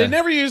guy. They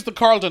never used the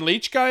Carlton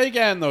Leach guy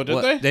again, though, did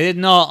Well, they? They did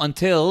not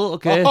until,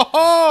 okay.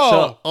 Oh!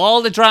 So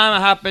all the drama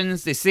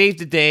happens. They save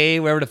the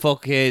day, wherever the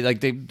fuck, like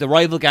the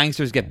rival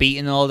gangsters get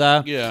beaten and all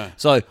that. Yeah.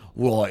 So,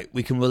 right,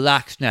 we can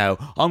relax now.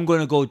 I'm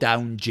going to go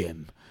down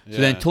gym. So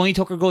then Yeah. Tony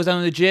Tucker goes down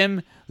to the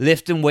gym,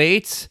 lifting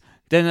weights.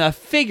 Then a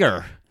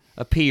figure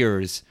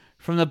appears.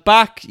 From the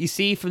back, you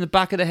see, from the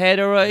back of the head,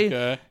 all right?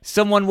 Okay.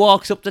 Someone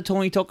walks up to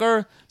Tony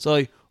Tucker. It's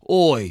like,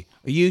 oi,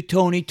 are you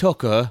Tony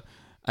Tucker?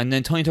 And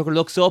then Tony Tucker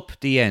looks up,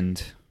 the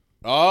end.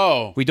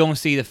 Oh. We don't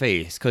see the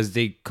face because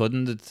they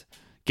couldn't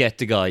get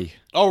the guy.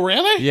 Oh,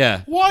 really?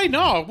 Yeah. Why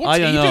not? What's I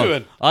don't he know.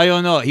 doing? I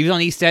don't know. He was on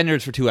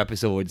EastEnders for 2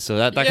 episodes, so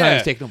that kind of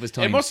was taking up his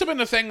time. It must have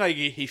been a thing like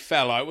he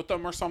fell out with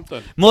them or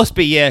something. Must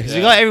be, yeah, because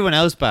they got everyone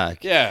else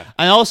back. Yeah.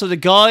 And also the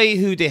guy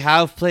who they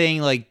have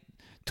playing like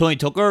Tony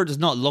Tucker does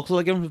not look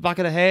like him from the back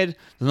of the head.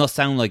 Does not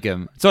sound like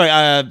him. Sorry,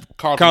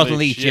 Carlton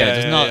Leach. Yeah,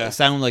 does not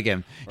sound like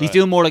him. He's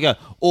doing more like a,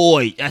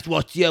 "Oi, that's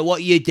what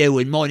you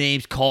doing? My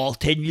name's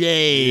Carlton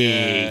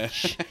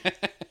Leach." Yeah.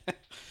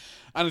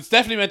 And it's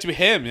definitely meant to be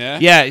him, yeah?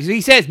 Yeah,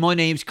 he says, "My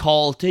name's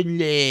Carlton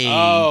Leach."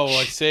 Oh,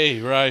 I see.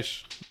 Right.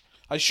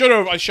 I should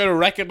have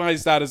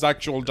recognized that as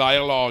actual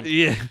dialogue.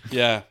 Yeah.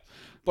 Yeah.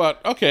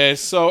 But okay,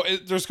 so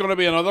there's going to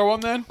be another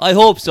one then? I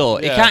hope so.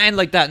 Yeah. It can't end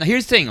like that. Now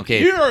here's the thing,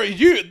 okay?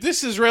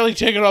 This is really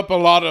taking up a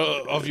lot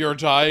of your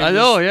time. I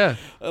know, yeah.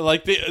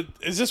 Like,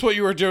 is this what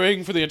you were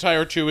doing for the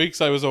entire 2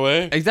 weeks I was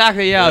away?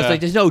 Exactly, yeah. I was like,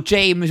 there's no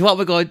James, what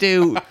we're going to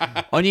do?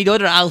 I need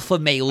other alpha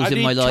males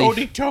in my life.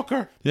 Tony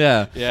Tucker.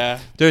 Yeah. Yeah.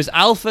 There's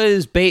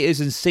alphas,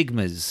 betas, and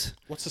sigmas.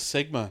 What's a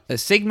Sigma? A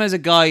sigma is a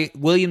guy,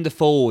 William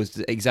Dafoe is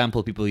the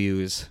example people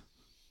use.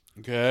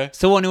 Okay.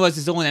 Someone who has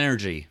his own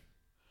energy.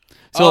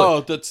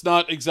 So, that's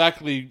not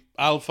exactly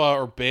alpha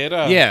or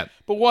beta. Yeah.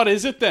 But what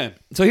is it then?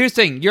 So here's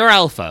the thing. You're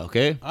alpha,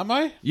 okay? Am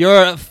I?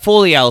 You're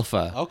fully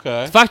alpha.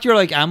 Okay. The fact you're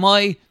like, am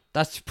I?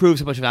 That proves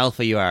how much of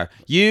alpha you are.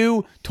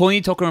 You,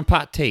 Tony Tucker, and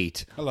Pat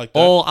Tate. I like that.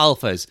 All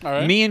alphas. All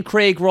right. Me and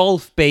Craig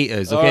Rolfe,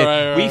 betas, okay?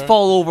 All right. We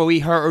fall over, we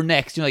hurt our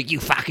necks. You're like, you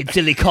fucking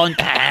silly cunt.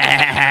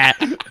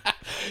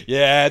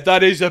 Yeah,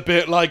 that is a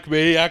bit like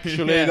me,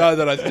 actually, Yeah. now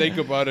that I think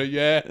about it,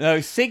 yeah. Now,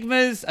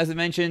 sigmas, as I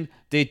mentioned,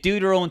 they do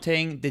their own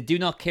thing. They do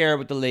not care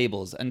about the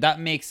labels. And that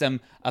makes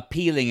them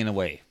appealing in a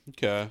way.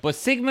 Okay. But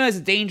sigma is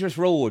a dangerous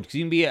road. Because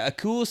you can be a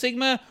cool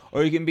sigma,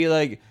 or you can be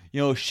like,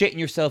 shitting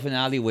yourself in an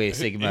alleyway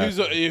sigma.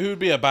 Who'd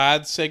be a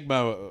bad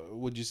Sigma,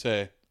 would you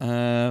say?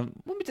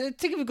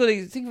 Think of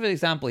an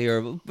example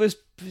here. Just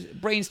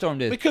brainstorm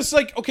this. Because,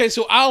 like, okay,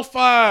 so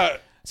alpha...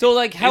 So,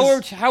 like,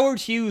 Howard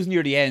Hughes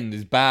near the end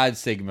is bad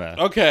sigma.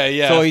 Okay,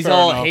 yeah, So he's fair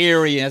all enough.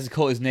 hairy and has to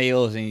cut his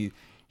nails, and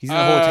he's in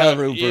a hotel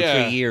room for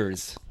yeah. 3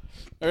 years.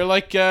 Or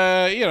like,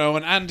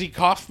 an Andy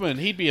Kaufman,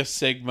 he'd be a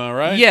Sigma,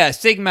 right? Yeah,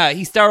 sigma.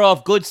 He started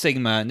off good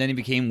sigma, and then he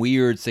became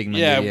weird sigma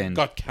near the Yeah, end.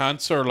 got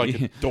cancer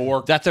like a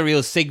dork. That's a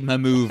real sigma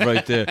move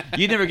right there.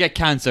 You never get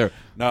cancer.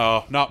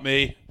 No, not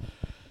me.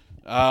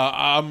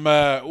 How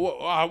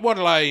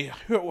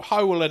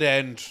will it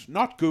end?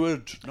 Not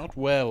good, not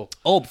well.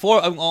 Oh,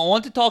 before I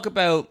want to talk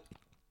about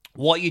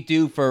what you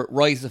do for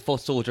Rise of the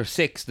Foot Soldier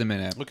 6 in a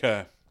minute.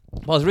 Okay.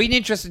 Well, it's a really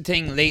interesting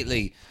thing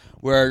lately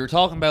where they're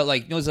talking about,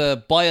 like, there's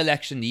a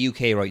by-election in the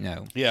UK right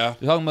now. Yeah.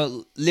 They're talking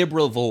about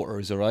Liberal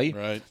voters, all right?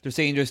 Right. They're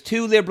saying there's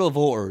 2 Liberal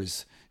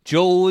voters,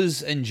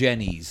 Joes and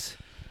Jennies.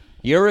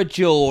 You're a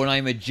Joe and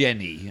I'm a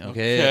Jenny,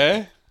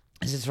 okay?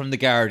 This is from The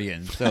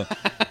Guardian. So,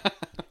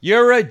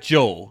 you're a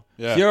Joe.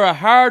 Yeah. So you're a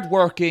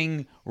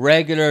hard-working,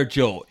 regular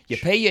Joe. You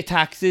pay your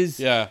taxes.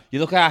 Yeah. You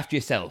look after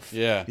yourself.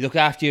 Yeah. You look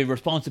after your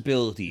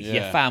responsibilities, your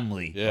Yeah.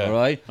 family, Yeah. all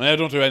right? I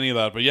don't do any of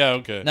that, but yeah,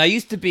 okay. Now, I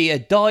used to be a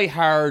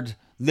die-hard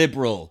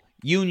liberal,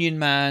 union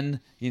man,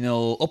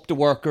 up to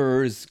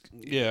workers,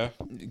 Yeah.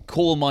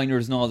 coal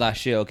miners and all that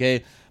shit,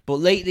 okay? But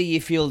lately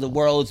you feel the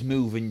world's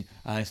moving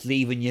and it's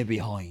leaving you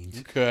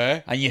behind.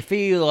 Okay. And you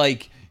feel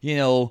like,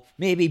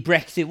 maybe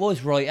Brexit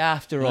was right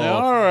after all.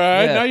 All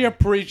right, Yeah. now you're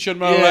preaching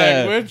my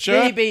language. Huh?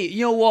 Maybe,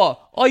 you know what?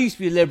 I used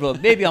to be liberal.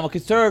 Maybe I'm a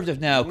conservative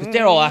now because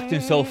they're all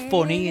acting so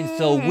funny and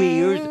so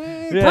weird.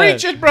 Yeah.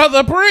 Preach it,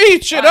 brother,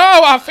 preach it.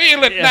 I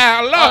feel it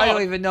now, Lord. I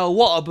don't even know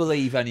what I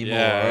believe anymore,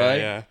 right?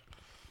 Yeah.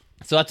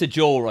 So that's a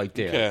Joe right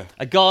there. Okay.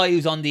 A guy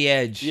who's on the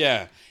edge.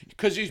 Yeah.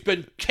 Because he's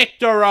been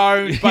kicked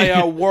around by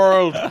our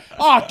world.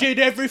 I did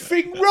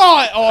everything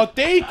right.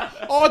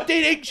 I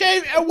did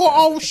exactly what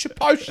I was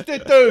supposed to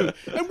do.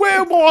 And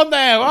where am I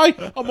now?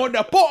 I'm on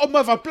the bottom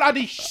of a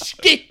bloody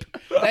skip.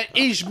 That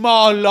is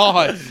my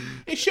life.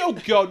 It's all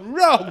gone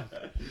wrong.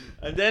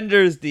 And then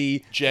there's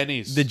the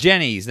Jennies.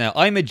 Jennies. Now,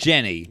 I'm a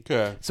Jenny.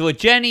 Okay. So a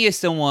Jenny is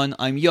someone,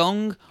 I'm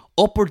young,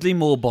 upwardly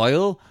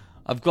mobile.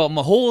 I've got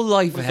my whole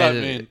life What does ahead that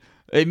of mean? it.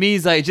 It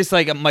means like just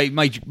like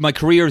my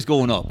career's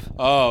going up.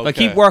 Oh, okay. I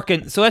keep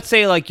working. So let's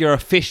say like you're a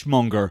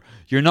fishmonger.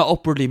 You're not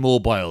upwardly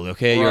mobile,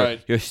 okay?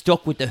 Right. You're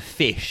stuck with the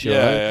fish. Yeah,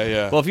 alright?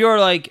 yeah. But if you're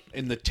like,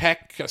 In the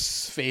tech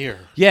sphere.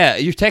 yeah,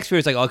 your tech sphere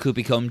is like, I could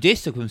become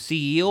this, I could become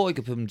CEO, I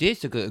could become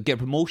this, I could get a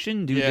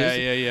promotion, do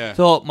this. Yeah.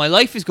 So my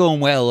life is going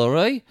well, all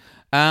right?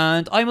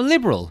 And I'm a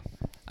liberal.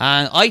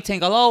 And I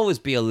think I'll always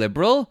be a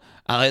liberal.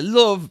 And I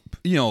love,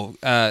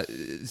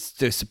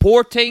 to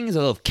support things.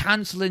 I love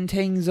cancelling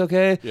things,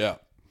 okay? Yeah.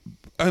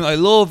 And I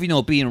love,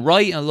 being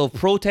right. And I love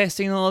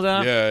protesting and all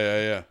that.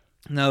 Yeah.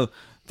 Now,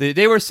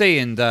 they were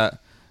saying that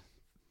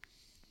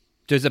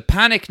there's a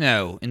panic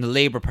now in the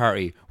Labour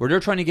Party where they're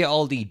trying to get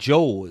all the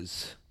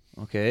Joes,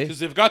 okay? Because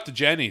they've got the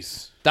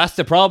Jennies. That's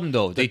the problem,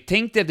 though. They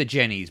think they're the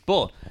Jennies,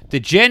 but the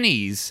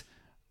Jennies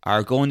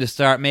are going to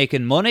start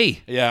making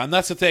money. Yeah, and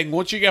that's the thing.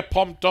 Once you get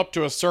pumped up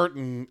to a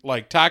certain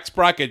tax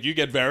bracket, you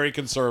get very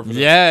conservative.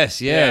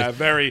 Yes. Yeah,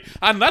 very.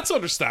 And that's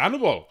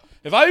understandable.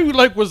 If I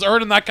like was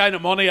earning that kind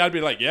of money, I'd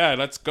be like, yeah,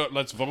 let's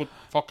vote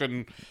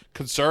fucking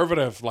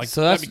conservative. Like,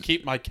 So let that's- me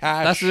keep my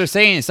cash. That's what they're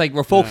saying. It's like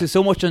we're focusing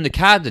so much on the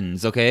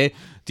Caddens, okay?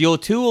 The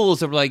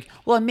O'Tooles are like,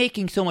 well, I'm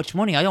making so much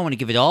money. I don't want to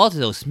give it all to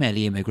those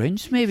smelly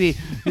immigrants. Maybe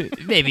a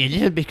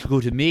little bit could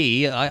go to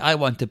me. I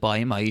want to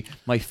buy my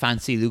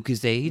fancy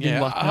Lucasade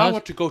and whatnot. I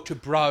want to go to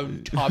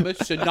Brown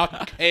Thomas and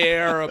not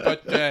care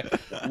about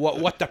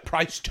what the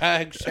price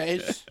tag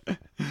says.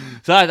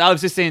 So I was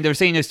just saying, they were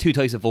saying there's two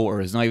types of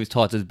voters, and I was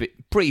taught it's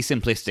pretty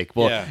simplistic,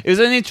 but it was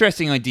an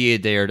interesting idea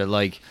there that,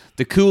 like,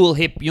 the cool,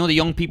 hip, the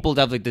young people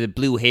that have, like, the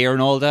blue hair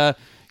and all that,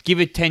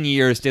 give it 10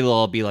 years, they'll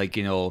all be, like,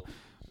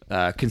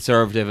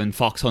 conservative and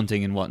fox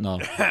hunting and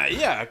whatnot.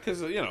 Yeah,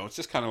 because, it's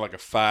just kind of like a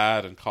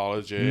fad in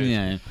college age.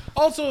 Yeah.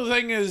 Also, the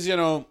thing is,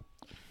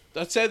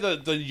 let's say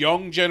the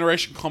young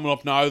generation coming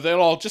up now, they'll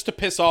all, just to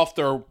piss off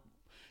their,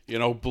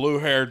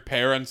 blue-haired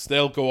parents,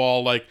 they'll go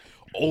all, like,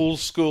 old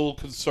school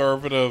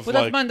conservative.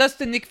 But that's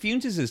the Nick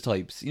Fuentes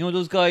types.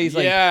 Those guys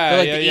like Yeah,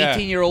 they're like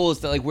the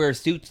 18-year-olds that like wear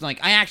suits and like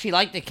I actually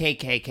like the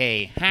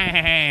KKK.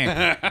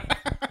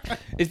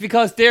 It's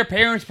because their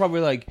parents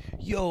probably like,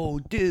 yo,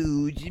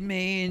 dude,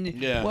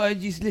 man, why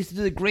did you listen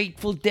to the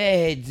Grateful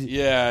Dead?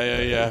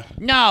 Yeah.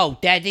 No,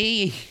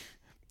 Daddy.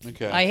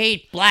 Okay. I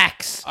hate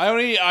blacks.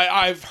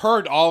 I've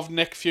heard of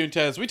Nick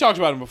Fuentes. We talked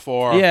about him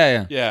before.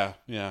 Yeah.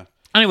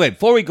 Anyway,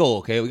 before we go,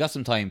 okay, we got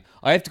some time.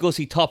 I have to go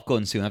see Top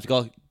Gun soon. I have to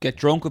go get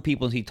drunk with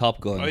people and see Top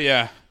Gun. Oh,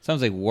 yeah.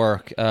 Sounds like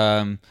work.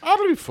 That'll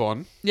be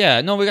fun.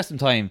 Yeah, no, we got some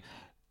time.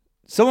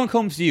 Someone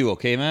comes to you,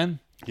 okay, man?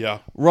 Yeah.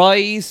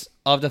 Rise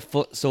of the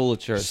Foot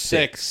Soldier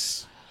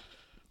 6.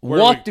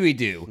 What do we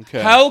do?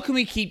 Okay. How can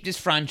we keep this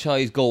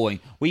franchise going?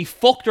 We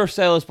fucked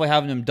ourselves by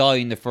having them die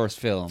in the first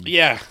film.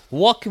 Yeah.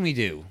 What can we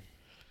do?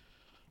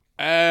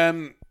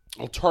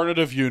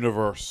 Alternative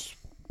universe.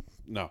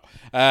 No.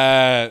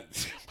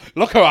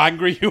 Look how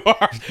angry you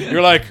are.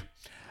 You're like,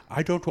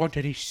 I don't want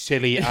any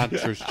silly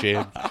answers,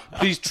 James.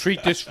 Please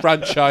treat this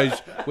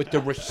franchise with the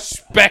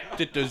respect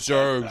it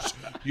deserves,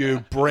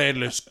 you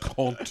brainless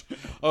cunt.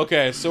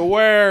 Okay, so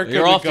where can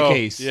You're we off go? the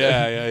case.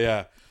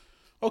 Yeah.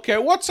 Okay,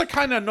 what's a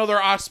kind of another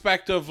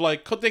aspect of,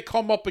 like, could they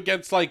come up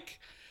against, like,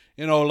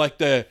 like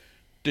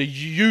the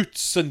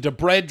Utes and the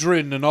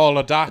Brethren and all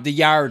of that? The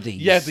Yardies.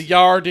 Yeah, the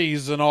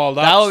Yardies and all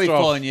that. That would be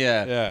stuff. fun,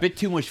 yeah. Bit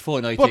too much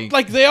fun, I But think.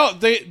 like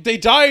they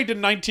died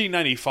in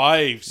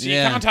 1995, so you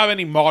can't have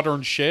any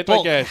modern shit.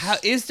 I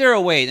guess. Is there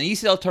a way? Now you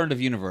said alternative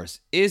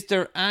universe. Is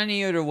there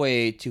any other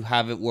way to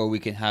have it where we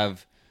can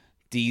have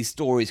these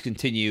stories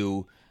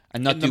continue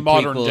and not in do the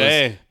modern prequels,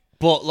 day,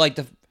 but like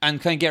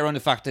and kind of get around the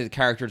fact that the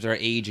characters are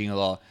aging a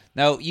lot?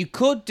 Now you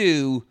could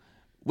do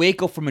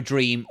wake up from a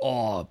dream.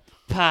 Oh,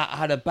 Pat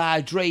had a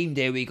bad dream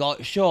there. We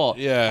got shot.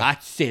 Yeah,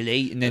 that's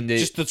silly. And then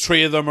just the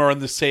three of them are in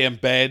the same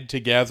bed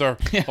together,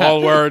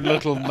 all wearing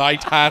little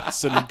night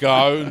hats and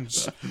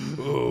gowns.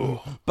 Ooh.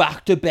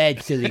 Back to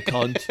bed, silly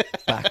cunt.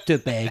 Back to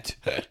bed.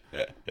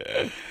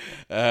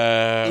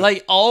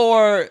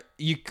 Or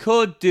you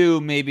could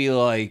do maybe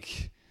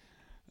like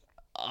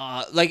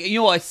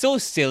it's so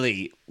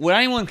silly. Would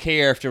anyone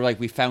care if they're like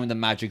we found the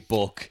magic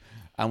book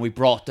and we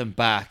brought them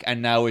back,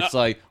 and now it's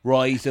like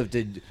Rise of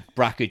the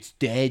brackets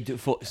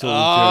Dead Foot Soldier.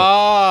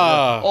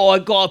 Oh, I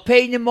got a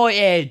pain in my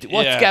head.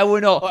 What's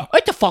going on?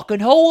 At the fucking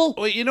hole.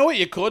 Well, you know what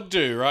you could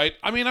do, right?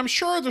 I mean, I'm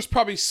sure there's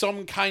probably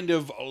some kind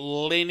of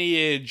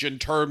lineage in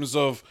terms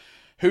of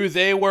who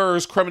they were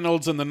as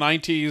criminals in the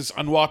 90s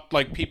and what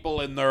like people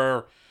in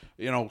their,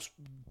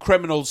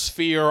 criminal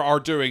sphere are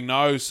doing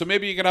now. So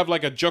maybe you could have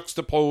like a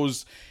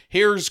juxtapose.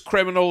 Here's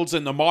criminals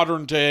in the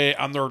modern day,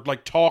 and they're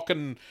like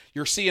talking.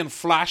 You're seeing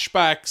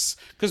flashbacks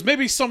because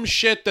maybe some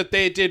shit that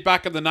they did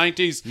back in the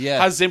 90s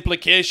has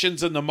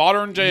implications in the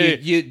modern day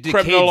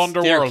criminal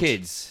underworld. Their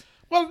kids.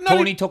 Well,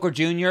 Tony Tucker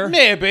Jr.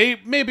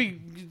 Maybe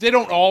they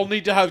don't all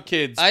need to have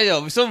kids. I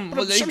know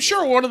I'm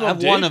sure one of them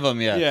did. One of them,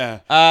 yeah.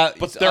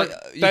 But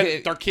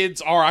their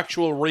kids are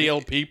actual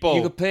real people.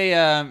 You could play.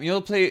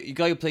 You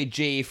got to play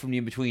Jay from The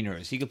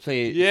Inbetweeners. You could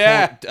play.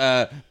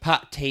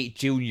 Pat Tate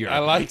Jr. I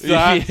like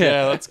that.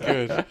 Yeah, that's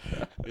good.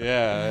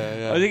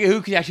 Yeah. I think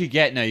who could you actually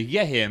get now? You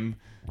get him.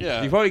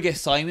 Yeah. You probably get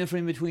Simon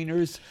from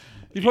Inbetweeners.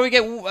 You probably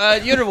get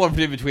the other one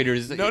from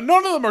Inbetweeners. No,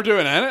 none of them are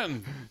doing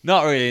anything.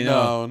 Not really.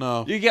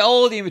 No. You get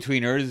all the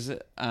Inbetweeners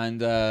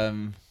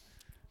and.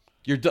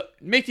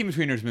 Make the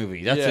Inbetweeners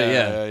movie. That's it.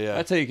 Yeah.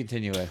 That's how you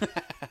continue it.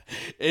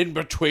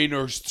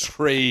 Inbetweeners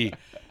 3,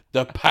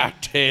 the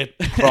Pat Tate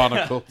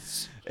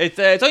Chronicles. It's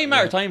only a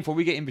matter of time before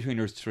we get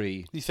Inbetweeners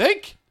 3. You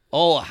think?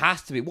 Oh, it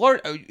has to be.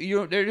 What are they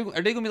going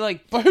to be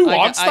like? But who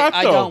wants that?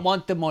 I don't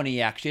want the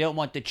money. Actually, I don't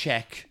want the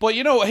check. But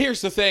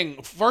here's the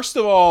thing. First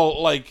of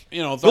all,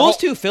 those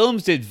two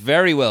films did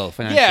very well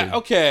financially. Yeah.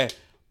 Okay.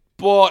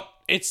 But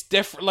it's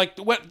different. Like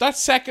when that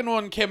second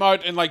one came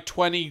out in like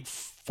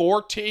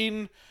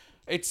 2014.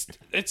 It's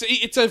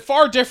a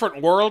far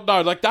different world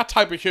now. Like that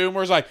type of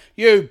humor is like,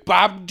 you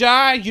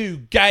babda, you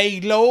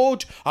gay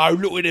lord. Oh,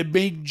 look at the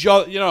big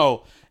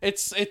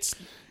It's.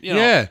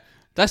 Yeah,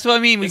 That's what I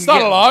mean. It's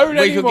not allowed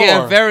We could get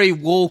anymore. a very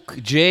woke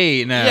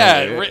J now.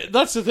 Yeah,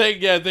 that's the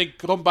thing. Yeah, they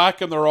come back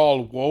and they're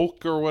all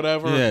woke or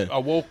whatever. Yeah. A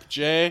woke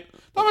J.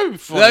 That might be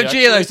funny. Well, J,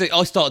 I actually. was like,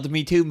 I started the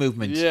Me Too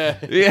movement. Yeah.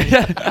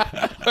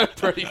 Yeah.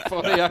 Pretty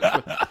funny,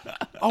 actually.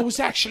 I was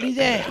actually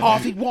there.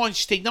 Harvey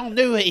Weinstein. I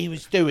knew what he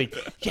was doing.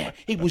 Yeah,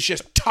 he was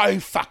just toe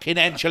fucking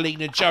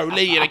Angelina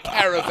Jolie in a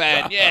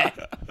caravan. Yeah.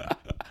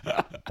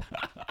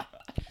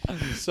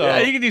 So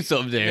Yeah, you can do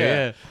something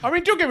there. Yeah. I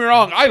mean, don't get me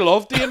wrong. I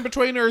love the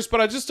In-Betweeners, but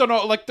I just don't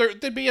know. Like,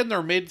 they'd be in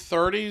their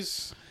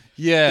mid-30s.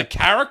 Yeah. The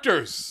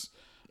characters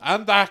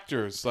and the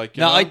actors, like,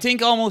 you No, know? I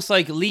think almost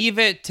like leave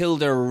it till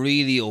they're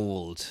really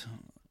old.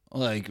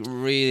 Like,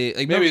 really.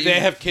 Like, Maybe remember- they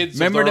have kids.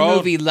 Remember of the their own?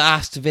 movie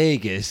Last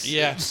Vegas?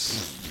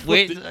 Yes.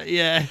 Wait,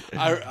 yeah.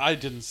 I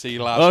didn't see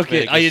Last Okay,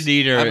 Vegas. I didn't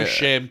either. I'm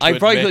ashamed to I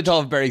probably admit. could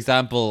have a better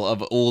example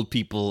of old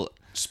people.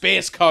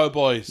 Space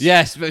Cowboys.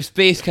 Yes,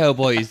 Space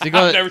Cowboys. They I've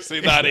got never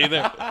seen that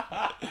either.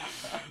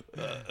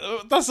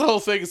 That's the whole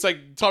thing. It's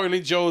like Tommy Lee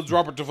Jones,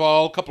 Robert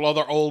Duvall, a couple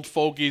other old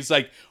fogies.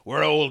 Like,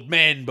 we're old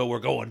men, but we're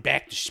going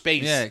back to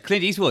space. yeah,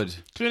 Clint Eastwood.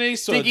 Clint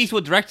Eastwood. Clint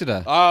Eastwood directed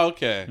it. Oh,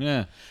 okay.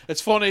 Yeah.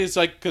 It's funny. It's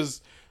like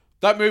because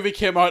that movie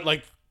came out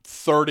like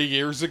 30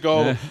 years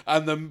ago,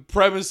 and the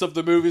premise of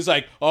the movie is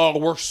like, oh,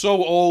 we're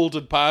so old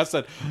and past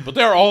it, but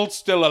they're all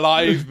still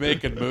alive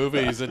making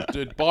movies.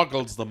 It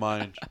boggles the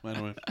mind.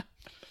 Anyway.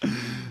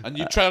 And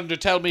you trying to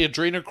tell me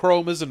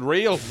adrenochrome isn't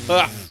real?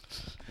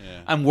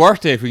 And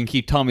worth it if we can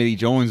keep Tommy Lee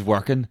Jones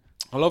working.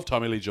 I love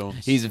Tommy Lee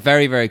Jones. He's a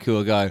very, very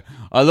cool guy.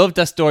 I love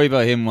that story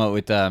about him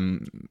with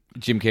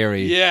Jim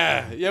Carrey.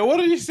 yeah. What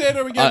did you say to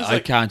him again? It's I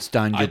like, can't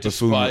stand I your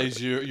buffoonery.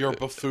 despise your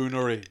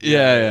buffoonery.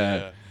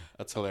 Yeah.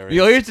 That's hilarious.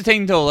 You know, here's the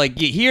thing though, like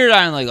you hear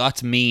that and like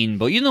that's mean,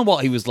 but you know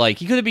what he was like?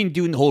 He could have been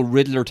doing the whole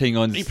Riddler thing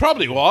on He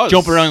probably was.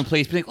 jumping around the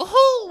place, being like,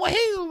 oh,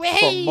 wahoo,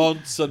 for wahoo.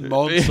 months and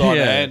months on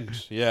Yeah.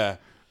 end. Yeah.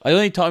 I don't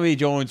think Tommy Lee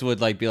Jones would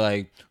like be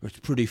like, it's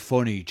pretty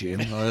funny, Jim.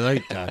 I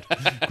like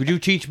that. Could you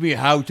teach me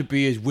how to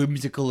be as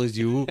whimsical as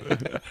you?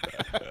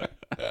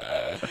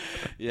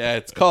 Yeah,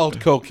 it's called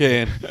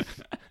cocaine.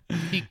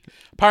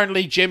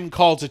 Apparently, Jim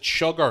calls it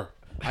sugar.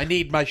 I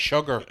need my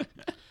sugar.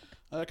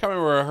 I can't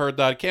remember where I heard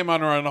that. It came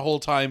on around the whole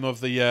time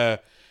of the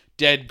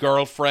dead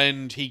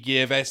girlfriend he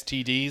gave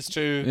STDs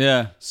to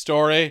Yeah.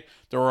 story.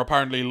 There were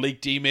apparently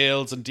leaked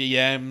emails and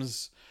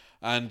DMs.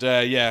 And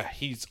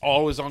he's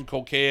always on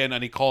cocaine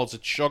and he calls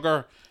it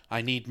sugar.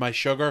 I need my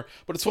sugar.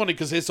 But it's funny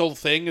because his whole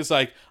thing is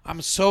like,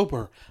 I'm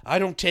sober. I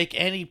don't take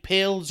any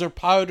pills or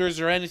powders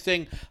or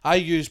anything. I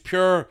use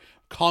pure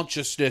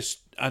consciousness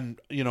and,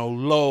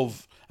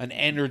 love and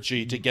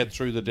energy to get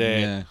through the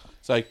day. Yeah.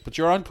 It's like, but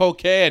you're on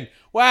cocaine.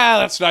 Well,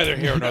 that's neither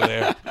here nor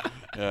there.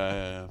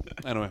 Yeah.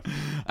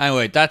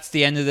 Anyway, that's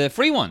the end of the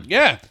free one.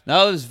 Yeah.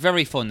 That was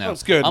very fun now. That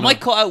was good, I might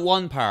man. cut out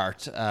one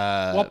part.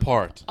 What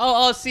part?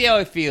 I'll see how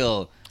I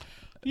feel.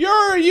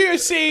 You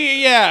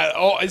see, yeah.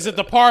 Oh, is it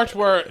the part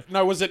where,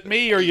 now was it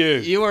me or you?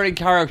 You were in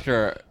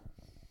character.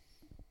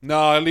 No,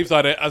 I'll leave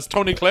that in. As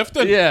Tony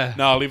Clifton? Yeah.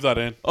 No, I'll leave that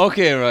in.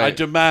 Okay, right. I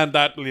demand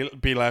that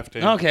be left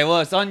in. Okay, well,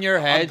 it's on your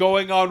I'm head.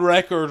 going on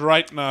record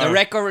right now. The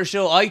record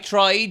show. I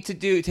tried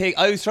to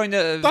I was trying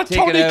to That take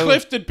Tony it out.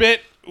 Clifton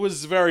bit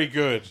was very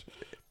good.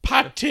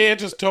 Pat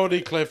Tate as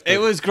Tony Clifton. It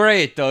was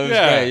great, though. It was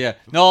Yeah. great, yeah.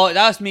 No,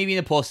 that's me being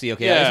a pussy,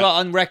 okay? I Yeah. was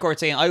on record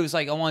saying, I was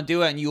like, I want to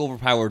do it, and you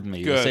overpowered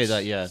me. good. I'll say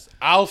that, yeah.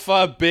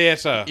 Alpha,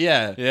 beta.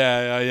 Yeah.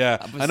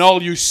 Yeah. And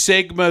all you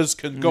Sigmas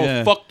can go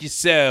Yeah. fuck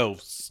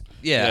yourselves.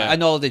 Yeah, Yeah.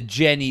 and all the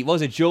Jenny, what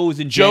was it, Joe's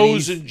and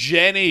Joes Jenny's? and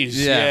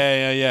Jennies.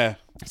 Yeah. Yeah.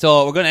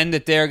 So we're going to end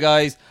it there,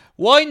 guys.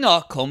 Why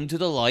not come to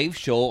the live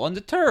show on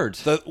the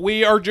 3rd? That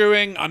we are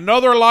doing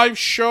another live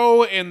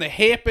show in the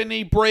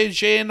Halfpenny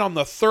Bridge Inn on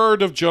the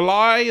 3rd of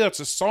July. That's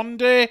a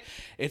Sunday.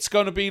 It's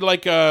going to be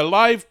like a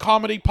live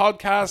comedy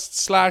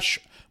podcast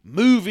 /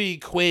 movie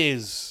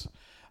quiz.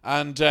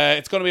 And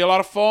it's going to be a lot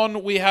of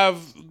fun. We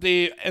have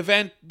the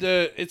event.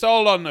 It's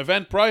all on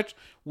Eventbrite.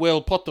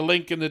 We'll put the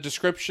link in the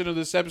description of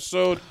this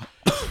episode.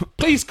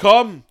 Please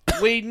come.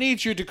 We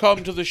need you to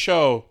come to the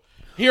show.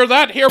 Hear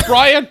that? Hear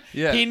Brian?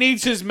 Yeah. He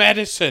needs his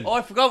medicine. Oh,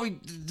 I forgot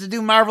to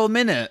do Marvel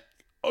Minute.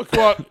 Oh,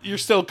 what? You're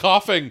still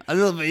coughing. A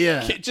little bit,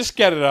 yeah. Just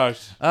get it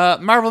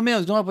out. Marvel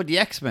Minute, don't know about the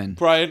X-Men.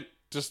 Brian,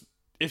 just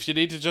if you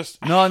need to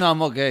just... No,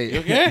 I'm okay. You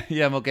okay?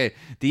 Yeah, I'm okay.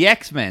 The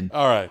X-Men.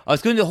 All right. I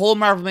was going to do a whole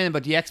Marvel Minute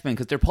about the X-Men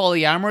because they're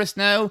polyamorous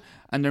now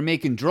and they're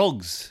making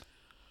drugs.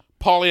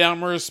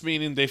 Polyamorous,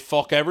 meaning they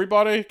fuck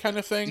everybody kind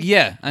of thing?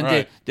 Yeah, and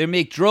Right. they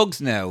make drugs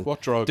now.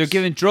 What drugs? They're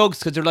giving drugs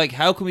because they're like,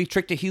 how can we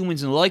trick the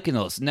humans into liking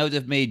us? Now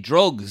they've made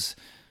drugs.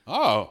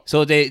 Oh.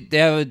 So they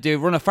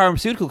run a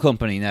pharmaceutical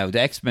company now, the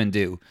X-Men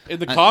do. In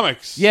the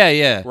comics?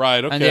 Yeah.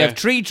 Right, And they okay. have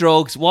 3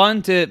 drugs,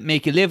 one to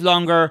make you live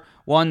longer,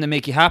 one to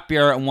make you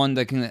happier, and one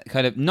that can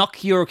kind of not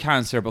cure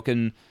cancer, but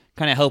can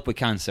kind of help with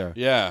cancer.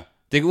 Yeah.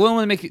 They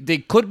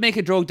could make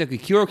a drug that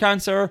could cure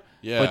cancer,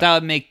 Yeah. but that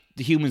would make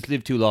the humans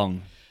live too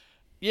long.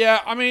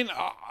 Yeah, I mean,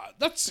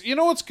 that's... You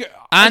know what's good?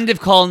 And they've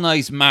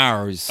colonized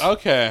Mars.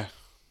 Okay.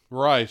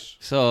 Right.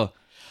 So...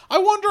 I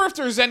wonder if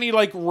there's any,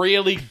 like,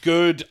 really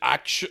good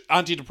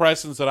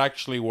antidepressants that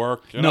actually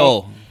work. You No.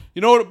 know?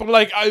 You know, but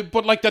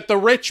like that the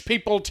rich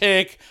people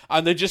take,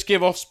 and they just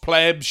give us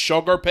plebs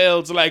sugar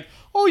pills. Like,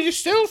 oh, you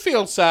still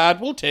feel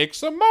sad? We'll take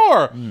some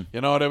more.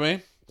 You know what I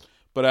mean?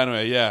 But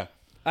anyway, yeah.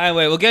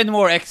 Anyway, we'll get into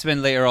more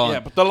X-Men later on. Yeah,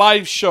 but the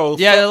live show.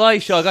 Yeah, the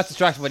live show. I got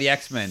distracted by the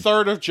X-Men.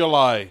 3rd of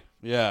July.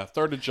 Yeah,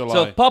 3rd of July.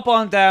 So pop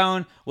on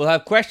down. We'll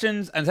have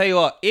questions. And tell you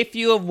what, if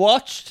you have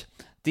watched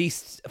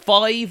these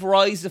 5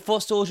 Rise of the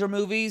Foot Soldier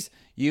movies,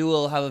 you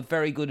will have a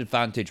very good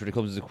advantage when it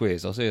comes to the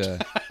quiz. I'll say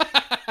that.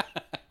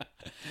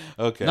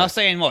 Okay. Not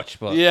saying much,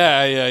 but...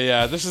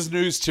 Yeah. This is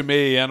news to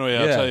me anyway,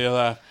 I'll tell you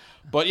that.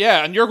 But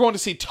yeah, and you're going to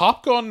see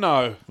Top Gun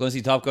now. Going to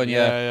see Top Gun,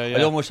 yeah. I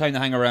don't have much time to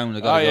hang around. I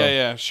gotta go.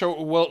 Yeah.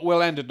 Sure,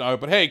 we'll end it now.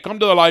 But hey, come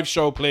to the live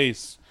show,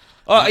 please.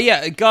 Oh,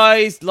 yeah,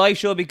 guys, live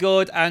show will be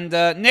good. And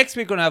next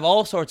week we're going to have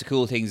all sorts of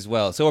cool things as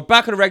well. So we're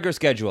back on a regular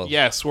schedule.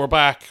 Yes, we're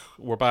back.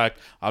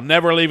 I'm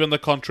never leaving the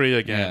country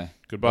again. Yeah.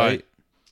 Goodbye. Right.